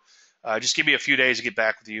 So just give me a few days to get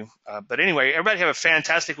back with you. But anyway, everybody have a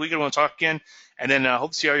fantastic weekend. We'll talk again. And then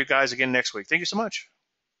hope to see all you guys again next week. Thank you so much.